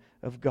kingdom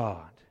of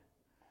God.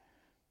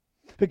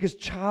 Because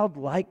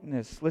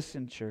childlikeness,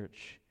 listen,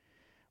 church,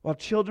 while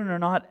children are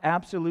not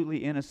absolutely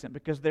innocent,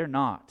 because they're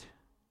not,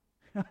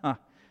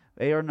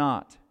 they are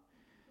not,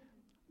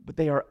 but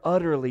they are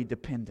utterly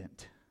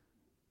dependent.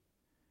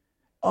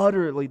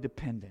 Utterly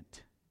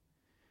dependent.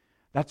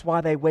 That's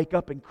why they wake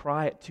up and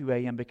cry at 2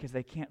 a.m. because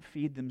they can't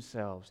feed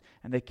themselves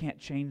and they can't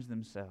change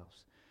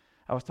themselves.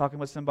 I was talking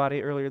with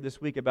somebody earlier this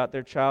week about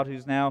their child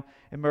who's now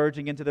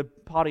emerging into the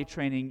potty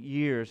training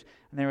years.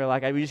 And they were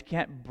like, we just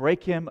can't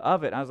break him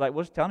of it. And I was like,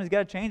 well, just tell him he's got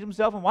to change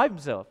himself and wipe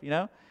himself,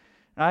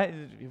 Right?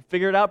 You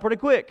figure it out pretty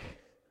quick.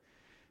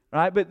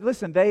 Right? But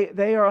listen,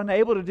 they are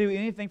unable to do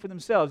anything for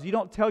themselves. You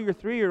don't tell your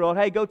 3-year-old,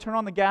 hey, go turn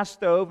on the gas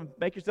stove and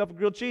make yourself a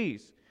grilled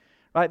cheese.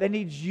 Right? They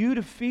need you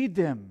to feed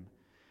them.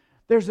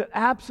 There's an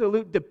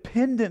absolute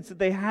dependence that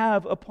they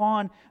have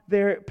upon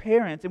their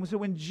parents. And so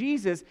when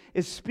Jesus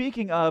is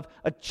speaking of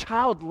a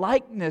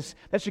childlikeness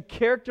that should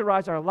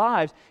characterize our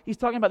lives, He's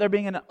talking about there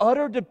being an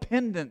utter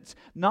dependence,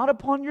 not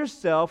upon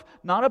yourself,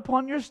 not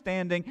upon your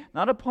standing,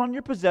 not upon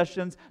your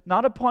possessions,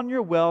 not upon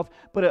your wealth,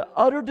 but an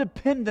utter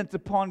dependence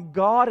upon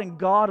God and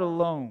God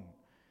alone.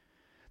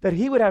 That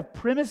He would have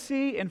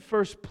primacy and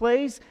first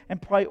place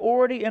and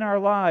priority in our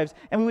lives,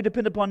 and we would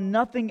depend upon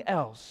nothing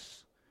else.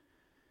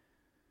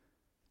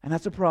 And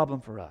that's a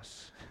problem for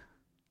us.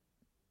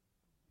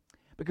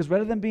 Because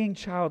rather than being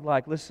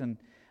childlike, listen,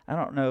 I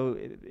don't know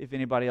if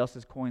anybody else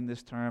has coined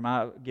this term.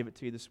 I'll give it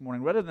to you this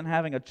morning. Rather than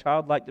having a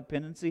childlike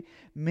dependency,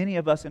 many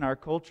of us in our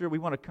culture, we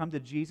want to come to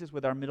Jesus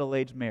with our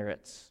middle-age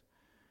merits.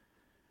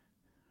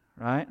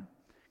 Right?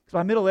 Because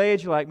by middle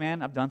age, you're like,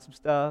 man, I've done some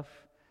stuff.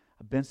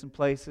 I've been some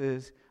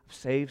places. I've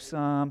saved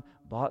some,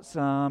 bought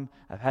some.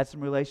 I've had some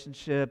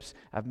relationships.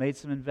 I've made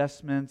some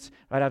investments.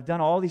 Right? I've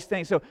done all these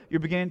things. So you're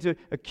beginning to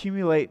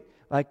accumulate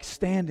like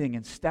standing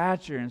and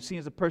stature and seen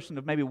as a person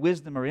of maybe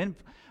wisdom or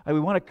influence.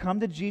 We want to come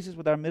to Jesus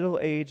with our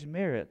middle-age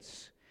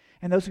merits.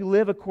 And those who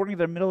live according to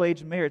their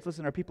middle-age merits,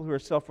 listen, are people who are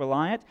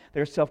self-reliant,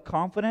 they're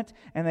self-confident,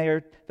 and they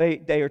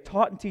are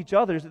taught and teach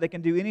others that they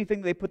can do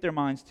anything they put their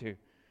minds to.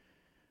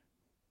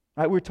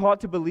 Right? We're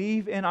taught to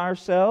believe in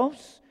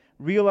ourselves,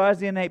 realize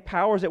the innate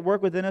powers that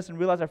work within us, and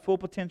realize our full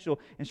potential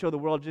and show the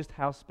world just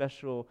how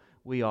special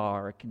we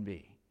are or can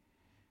be.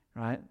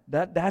 Right?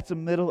 That's a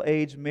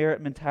middle-age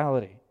merit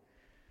mentality.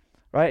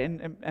 Right,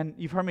 and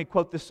you've heard me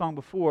quote this song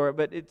before,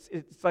 but it's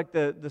like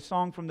the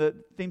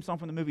theme song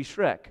from the movie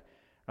Shrek,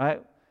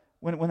 right?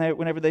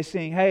 Whenever they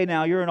sing, hey,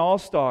 now you're an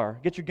all-star,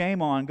 get your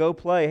game on, go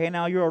play. Hey,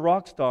 now you're a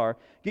rock star,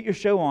 get your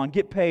show on,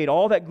 get paid.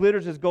 All that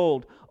glitters is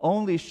gold.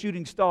 Only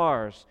shooting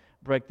stars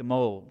break the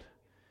mold.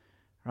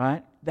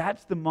 Right?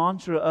 That's the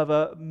mantra of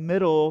a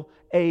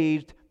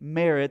middle-aged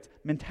merit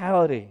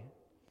mentality.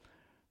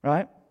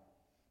 Right?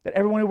 That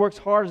everyone who works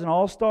hard is an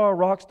all-star,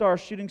 rock star,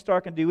 shooting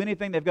star, can do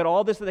anything. They've got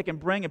all this that they can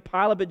bring and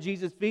pile up at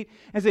Jesus' feet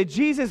and say,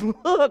 Jesus,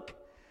 look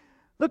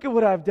at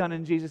what I've done.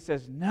 And Jesus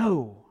says,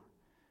 no,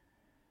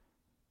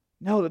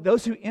 that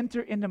those who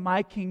enter into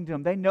my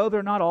kingdom, they know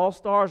they're not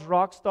all-stars,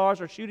 rock stars,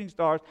 or shooting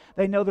stars.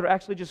 They know they're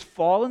actually just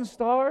fallen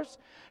stars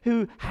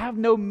who have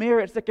no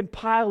merits that can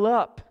pile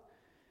up,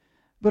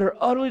 but are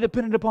utterly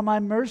dependent upon my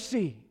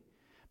mercy.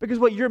 Because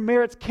what your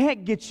merits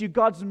can't get you,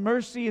 God's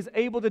mercy is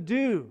able to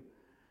do.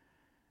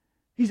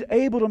 He's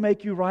able to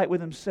make you right with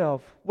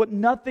Himself. With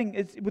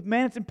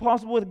man it's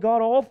impossible. With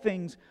God all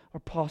things are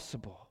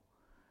possible.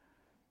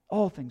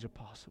 All things are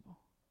possible.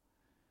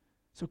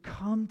 So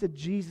come to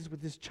Jesus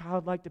with this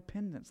childlike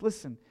dependence.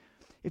 Listen,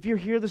 if you're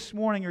here this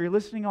morning or you're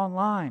listening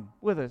online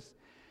with us,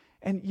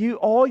 and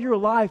all your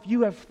life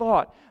you have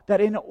thought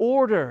that in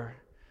order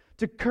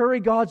to curry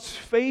God's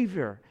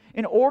favor,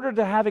 in order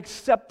to have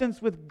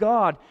acceptance with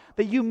God,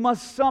 that you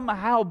must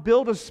somehow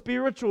build a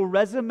spiritual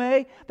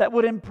resume that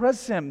would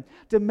impress Him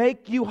to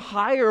make you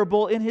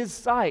hireable in His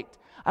sight.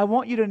 I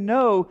want you to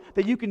know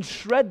that you can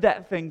shred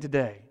that thing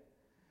today.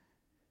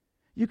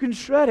 You can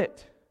shred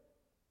it.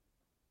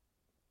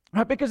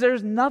 Right? Because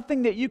there's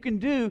nothing that you can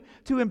do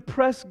to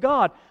impress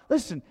God.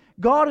 Listen,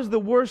 God is the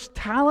worst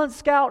talent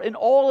scout in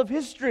all of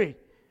history.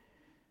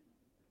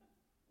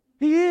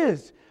 He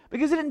is.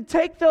 Because it didn't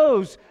take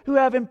those who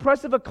have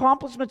impressive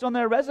accomplishments on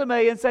their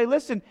resume and say,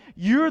 listen,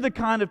 you're the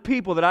kind of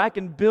people that I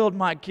can build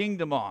my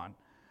kingdom on.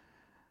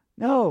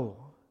 No.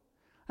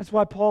 That's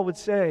why Paul would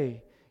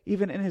say,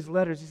 even in his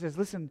letters, he says,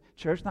 listen,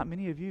 church, not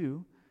many of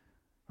you,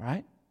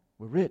 right,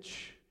 were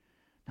rich.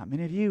 Not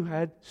many of you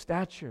had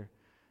stature.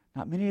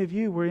 Not many of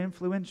you were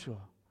influential.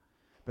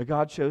 But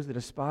God chose the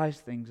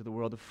despised things of the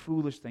world, the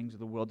foolish things of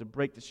the world, to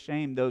break to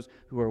shame those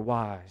who are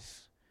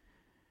wise.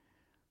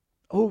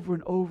 Over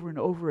and over and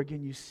over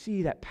again, you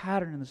see that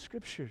pattern in the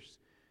Scriptures.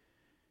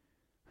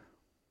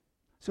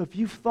 So if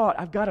you've thought,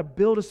 I've got to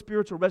build a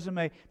spiritual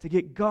resume to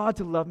get God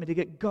to love me, to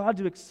get God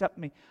to accept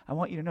me, I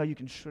want you to know you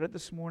can shred it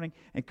this morning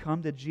and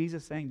come to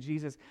Jesus saying,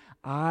 Jesus,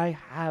 I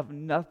have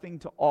nothing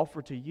to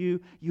offer to you.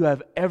 You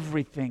have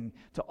everything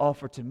to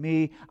offer to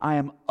me. I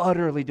am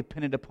utterly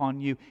dependent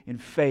upon you in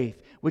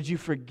faith. Would you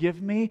forgive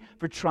me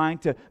for trying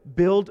to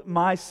build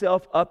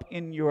myself up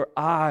in your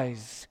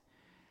eyes?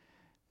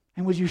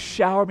 And would you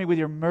shower me with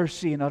your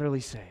mercy and utterly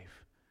save?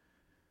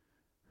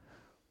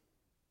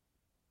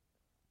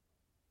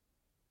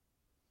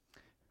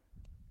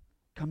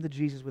 Come to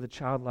Jesus with a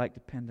childlike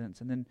dependence.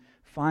 And then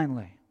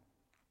finally,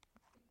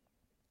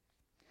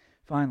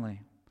 I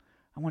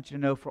want you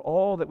to know, for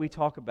all that we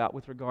talk about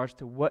with regards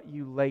to what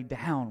you lay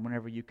down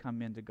whenever you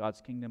come into God's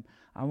kingdom,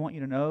 I want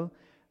you to know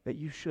that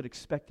you should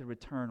expect a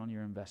return on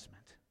your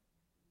investment.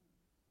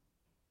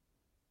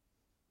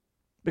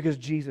 Because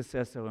Jesus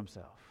says so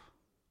himself.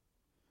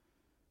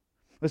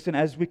 Listen,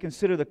 as we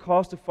consider the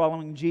cost of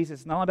following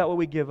Jesus, not only about what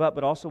we give up,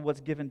 but also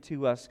what's given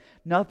to us,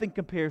 nothing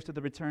compares to the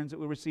returns that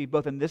we receive,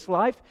 both in this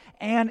life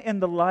and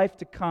in the life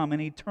to come, in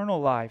eternal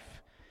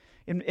life.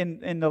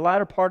 In the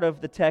latter part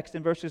of the text,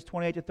 in verses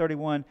 28 to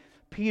 31,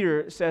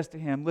 Peter says to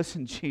him,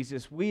 listen,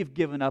 Jesus, we've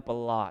given up a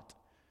lot.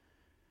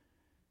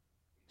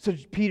 So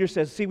Peter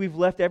says, see, we've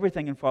left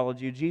everything and followed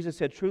you. Jesus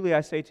said, truly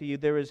I say to you,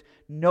 there is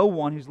no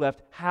one who's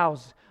left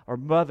house or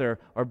mother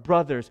or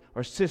brothers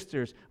or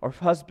sisters or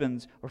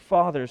husbands or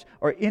fathers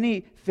or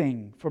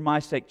anything for my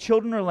sake,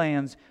 children or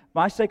lands,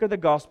 my sake or the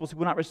gospel's, who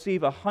will not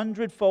receive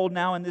 100-fold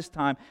now in this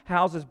time,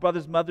 houses,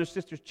 brothers, mothers,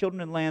 sisters,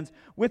 children, and lands,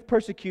 with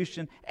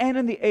persecution, and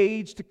in the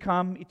age to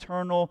come,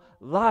 eternal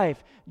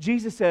life.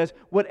 Jesus says,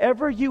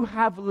 whatever you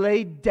have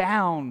laid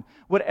down,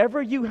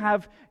 whatever you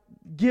have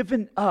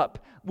given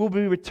up, will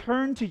be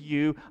returned to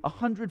you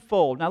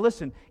 100-fold. Now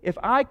listen, if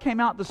I came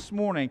out this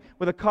morning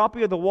with a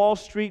copy of the Wall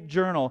Street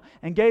Journal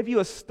and gave you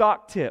a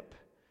stock tip,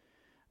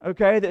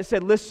 okay, that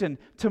said, listen,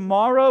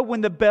 tomorrow when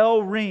the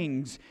bell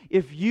rings,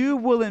 if you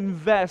will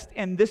invest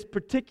in this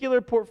particular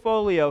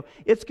portfolio,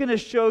 it's going to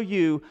show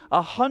you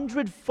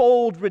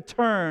 100-fold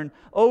return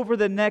over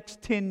the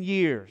next 10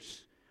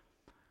 years.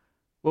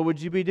 What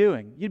would you be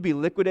doing? You'd be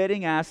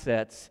liquidating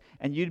assets,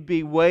 and you'd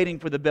be waiting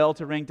for the bell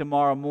to ring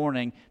tomorrow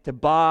morning to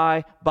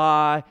buy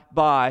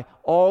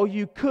all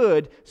you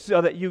could so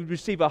that you'd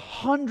receive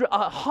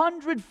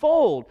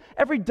 100-fold.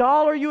 Every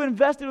dollar you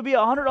invested would be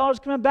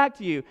 $100 coming back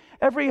to you.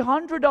 Every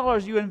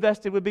 $100 you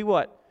invested would be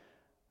what?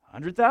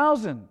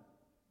 100,000.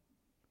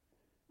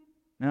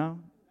 No?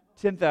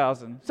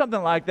 10,000.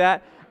 Something like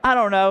that. I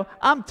don't know.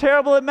 I'm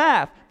terrible at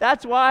math.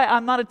 That's why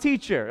I'm not a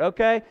teacher,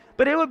 okay?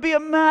 But it would be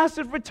a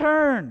massive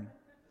return.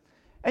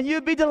 And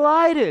you'd be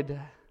delighted.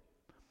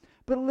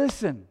 But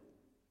listen,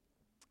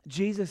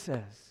 Jesus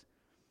says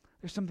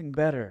there's something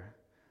better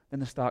than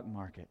the stock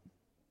market.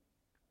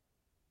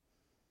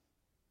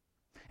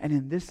 And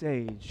in this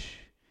age,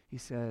 he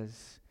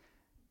says,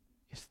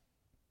 it's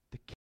the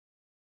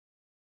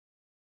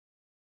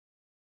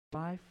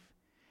life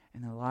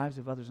and the lives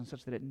of others, and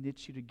such that it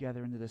knits you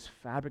together into this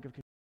fabric of.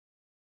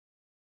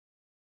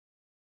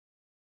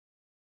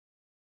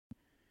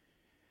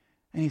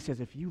 And he says,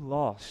 if you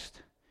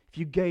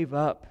gave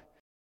up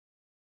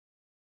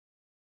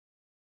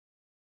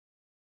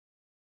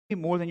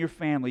more than your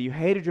family, you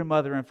hated your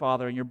mother and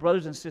father and your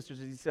brothers and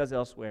sisters, as he says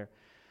elsewhere,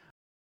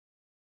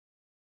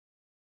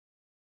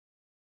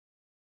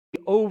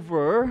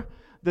 over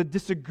the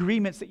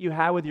disagreements that you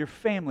have with your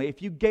family,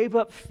 if you gave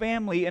up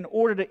family in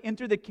order to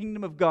enter the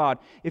kingdom of God,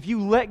 if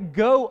you let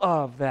go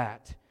of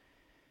that,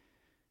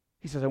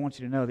 he says, I want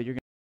you to know that you're going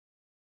to.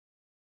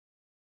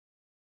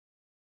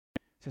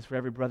 He says, for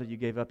every brother you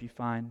gave up, you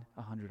find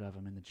 100 of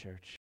them in the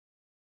church.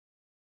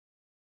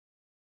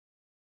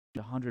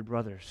 100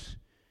 brothers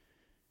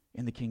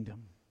in the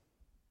kingdom.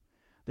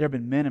 There have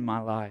been men in my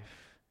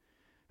life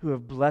who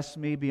have blessed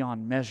me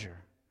beyond measure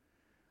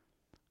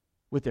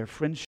with their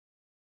friendship,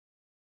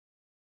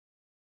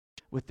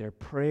 with their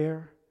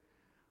prayer,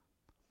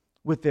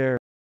 with their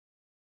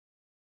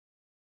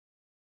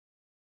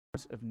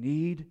of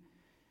need.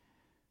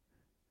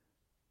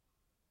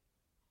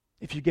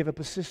 If you give up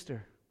a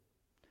sister,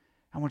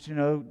 I want you to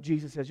know,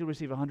 Jesus says you'll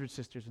receive 100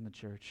 sisters in the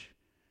church,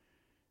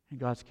 in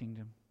God's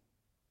kingdom.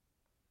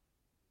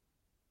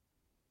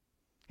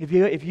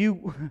 If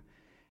you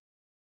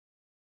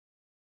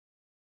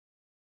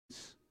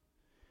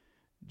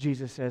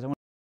Jesus says, I want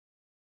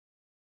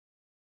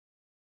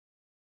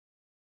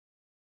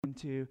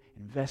to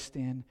invest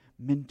in,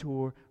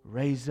 mentor,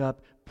 raise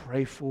up,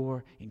 pray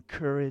for,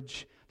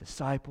 encourage,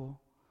 disciple.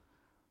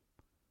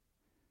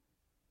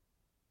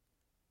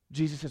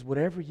 Jesus says,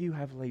 whatever you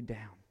have laid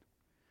down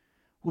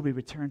will be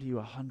returned to you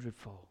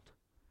 100-fold.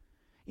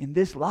 In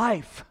this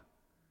life,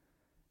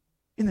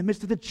 in the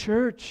midst of the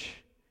church,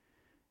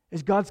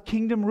 as God's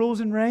kingdom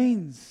rules and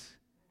reigns.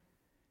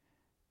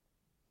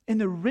 In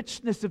the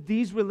richness of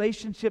these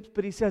relationships,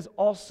 but he says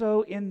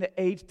also in the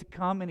age to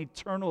come in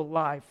eternal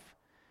life.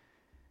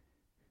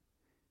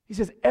 He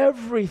says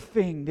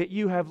everything that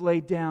you have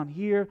laid down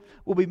here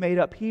will be made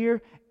up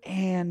here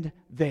and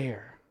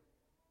there.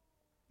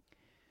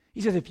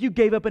 He says, if you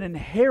gave up an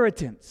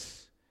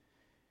inheritance,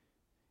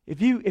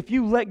 if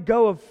you let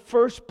go of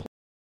first place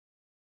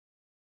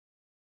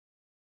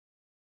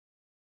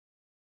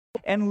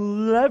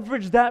and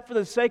leverage that for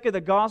the sake of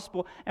the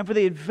gospel and for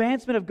the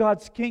advancement of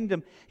God's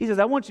kingdom, he says,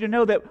 I want you to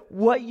know that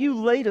what you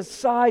laid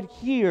aside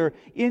here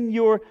in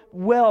your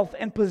wealth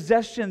and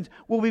possessions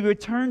will be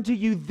returned to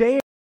you there.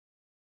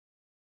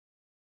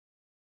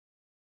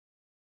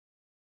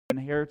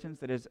 Inheritance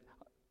that is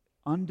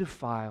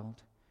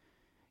undefiled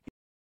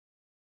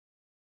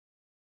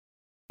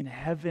in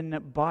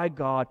heaven by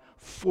God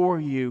for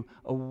you,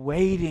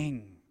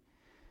 awaiting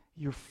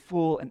your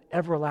full and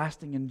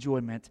everlasting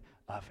enjoyment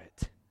of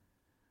it.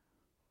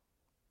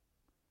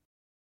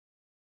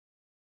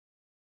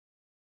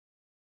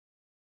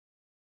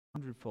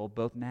 Hundredfold,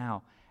 both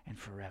now and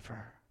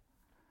forever.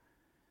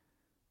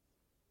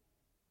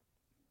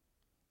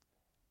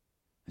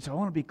 And so I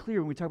want to be clear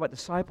when we talk about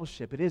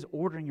discipleship, it is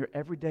ordering your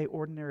everyday,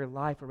 ordinary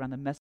life around the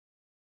message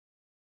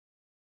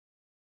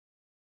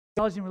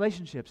of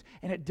relationships.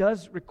 And it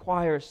does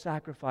require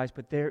sacrifice,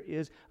 but there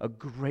is a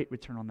great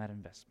return on that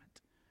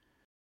investment.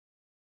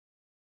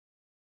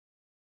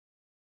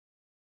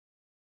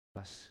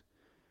 Us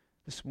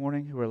this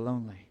morning who are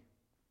lonely.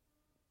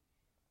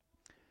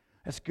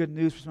 That's good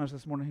news for some of us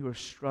this morning who are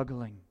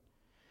struggling.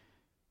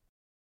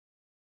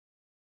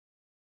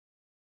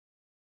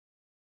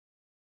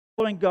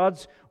 Following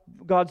God's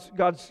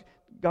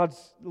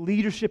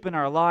leadership in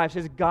our lives,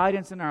 His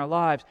guidance in our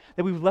lives,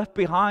 that we've left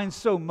behind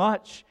so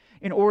much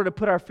in order to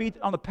put our feet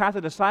on the path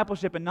of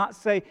discipleship and not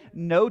say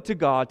no to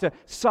God, to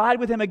side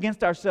with Him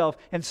against ourselves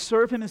and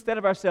serve Him instead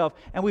of ourselves.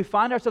 And we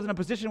find ourselves in a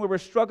position where we're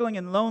struggling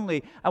and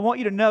lonely. I want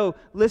you to know,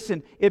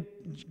 listen, if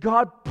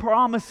God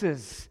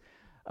promises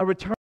a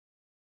return.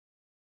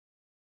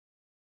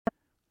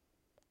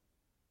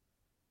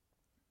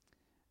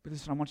 But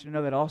listen, I want you to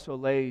know that also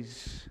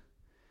lays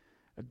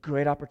a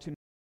great opportunity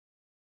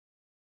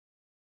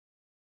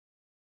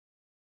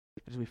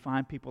as we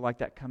find people like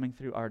that coming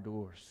through our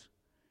doors,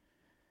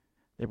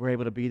 that we're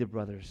able to be the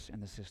brothers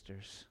and the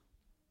sisters.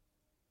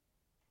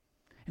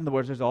 In other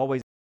words, there's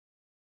always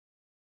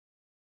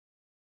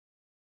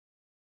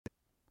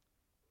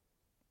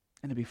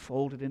and to be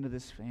folded into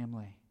this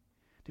family,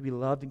 to be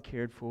loved and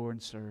cared for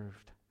and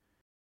served.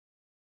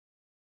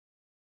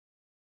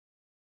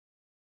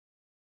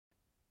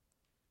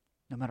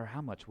 No matter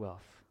how much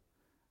wealth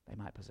they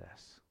might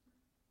possess.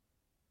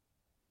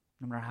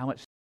 No matter how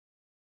much,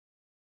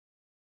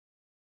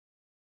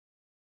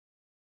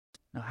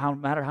 no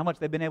matter how much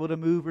they've been able to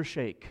move or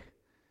shake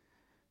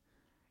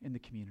in the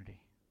community.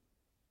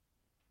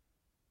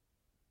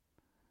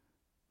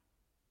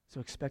 So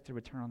expect a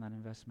return on that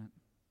investment.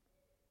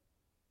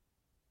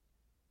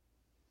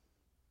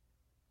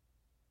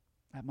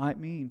 That might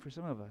mean, for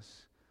some of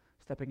us,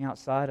 stepping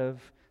outside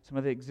of some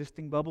of the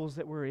existing bubbles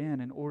that we're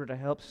in order to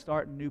help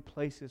start new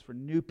places for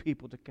new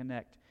people to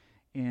connect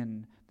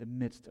in the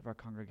midst of our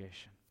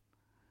congregation.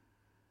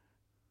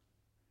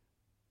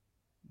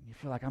 You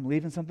feel like I'm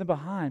leaving something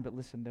behind, but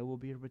listen, there will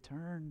be a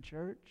return,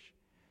 church,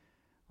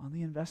 on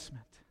the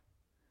investment.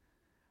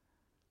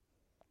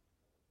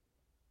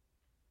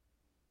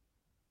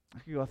 I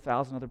could go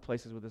 1,000 other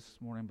places with this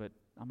morning, but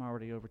I'm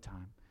already over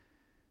time.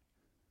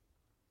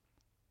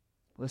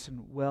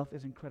 Listen, wealth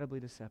is incredibly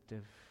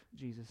deceptive,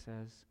 Jesus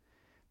says.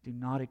 Do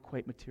not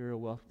equate material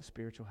wealth with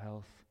spiritual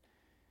health.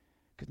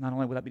 Because not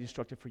only will that be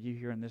destructive for you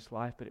here in this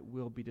life, but it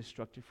will be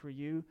destructive for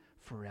you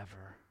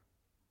forever.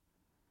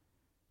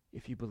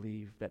 If you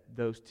believe that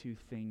those two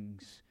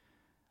things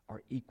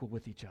are equal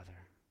with each other.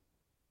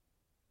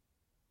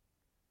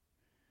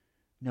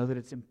 Know that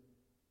it's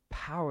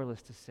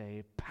powerless to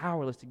save,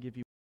 powerless to give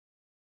you.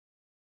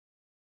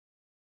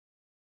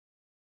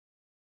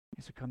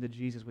 So come to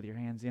Jesus with your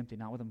hands empty,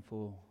 not with them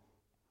full.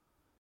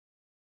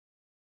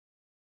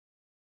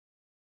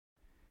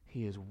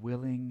 He is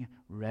willing,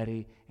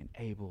 ready, and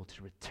able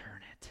to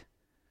return it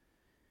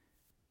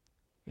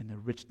in the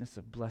richness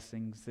of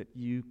blessings that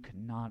you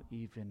cannot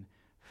even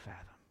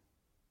fathom.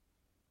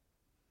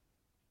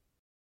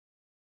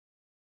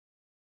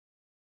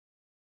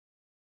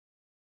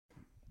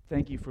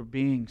 Thank you for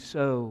being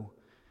so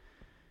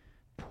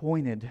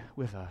pointed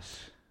with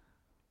us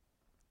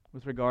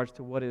with regards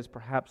to what is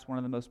perhaps one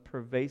of the most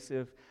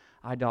pervasive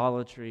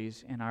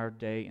idolatries in our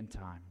day and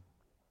time.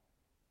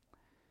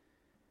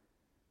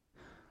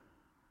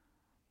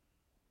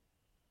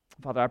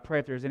 Father, I pray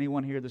if there's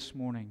anyone here this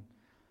morning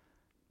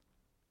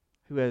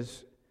who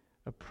has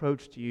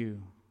approached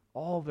you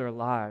all of their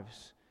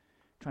lives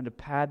trying to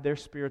pad their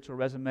spiritual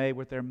resume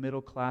with their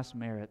middle-class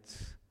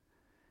merits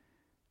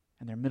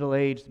and their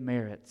middle-aged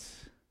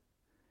merits,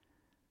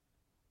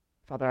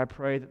 Father, I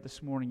pray that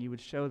this morning you would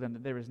show them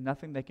that there is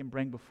nothing they can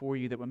bring before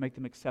you that would make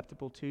them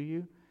acceptable to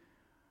you.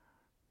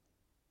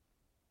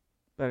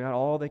 But God,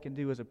 all they can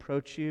do is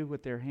approach you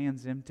with their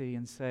hands empty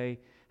and say,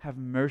 have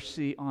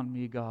mercy on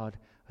me, God,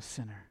 a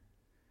sinner.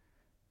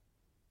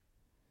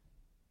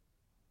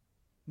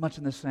 Much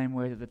in the same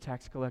way that the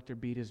tax collector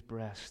beat his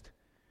breast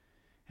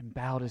and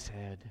bowed his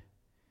head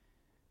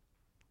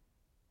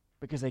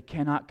because they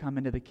cannot come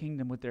into the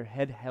kingdom with their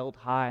head held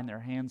high and their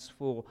hands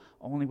full,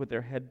 only with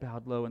their head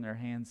bowed low and their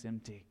hands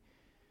empty.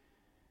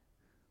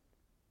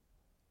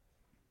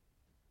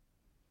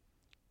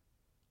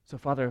 So,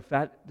 Father, if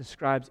that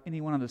describes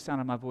anyone on the sound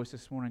of my voice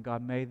this morning,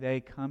 God, may they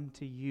come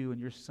to you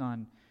and your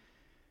Son,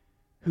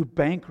 who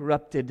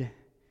bankrupted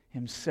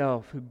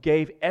himself, who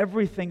gave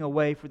everything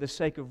away for the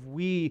sake of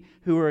we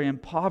who are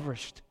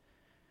impoverished,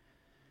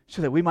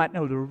 so that we might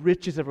know the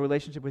riches of a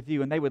relationship with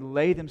you, and they would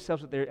lay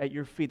themselves at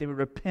your feet. They would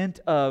repent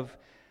of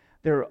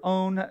their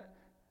own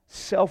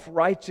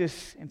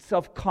self-righteous and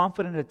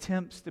self-confident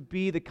attempts to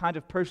be the kind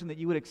of person that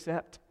you would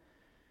accept.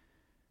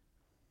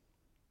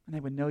 And they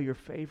would know your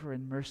favor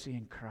and mercy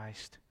in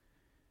Christ.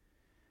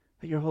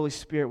 That your Holy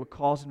Spirit would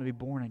cause them to be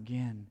born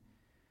again.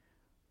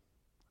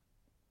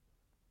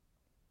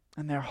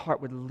 And their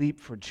heart would leap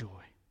for joy.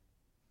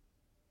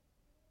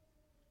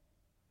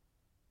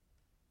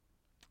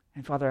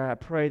 And Father, I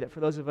pray that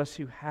for those of us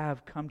who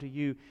have come to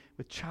you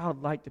with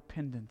childlike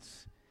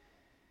dependence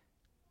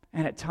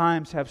and at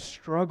times have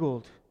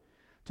struggled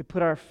to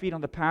put our feet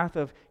on the path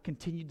of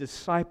continued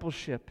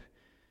discipleship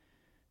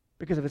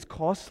because of its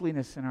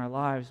costliness in our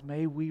lives,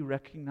 may we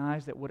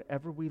recognize that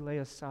whatever we lay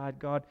aside,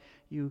 God,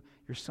 your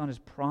Son has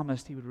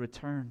promised He would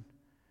return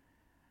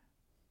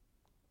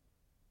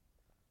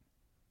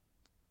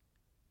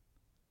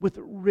with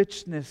the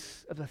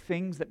richness of the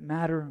things that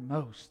matter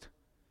most,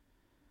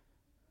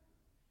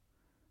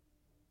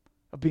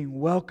 of being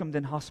welcomed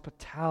in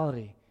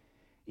hospitality,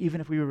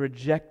 even if we were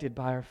rejected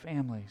by our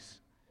families,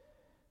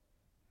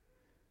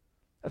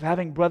 of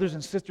having brothers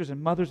and sisters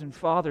and mothers and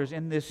fathers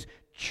in this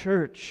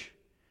church,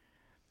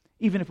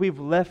 even if we've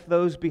left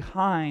those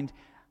behind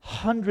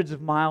hundreds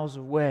of miles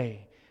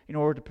away in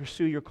order to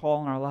pursue your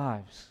call in our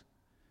lives.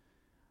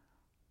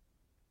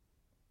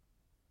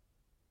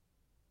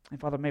 And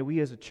Father, may we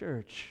as a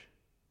church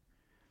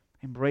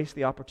embrace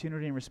the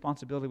opportunity and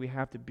responsibility we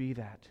have to be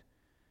that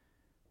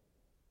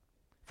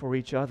for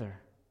each other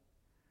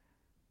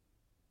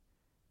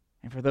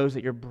and for those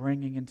that you're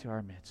bringing into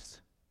our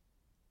midst.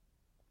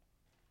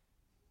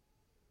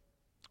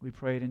 We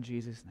pray it in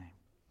Jesus' name.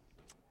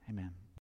 Amen.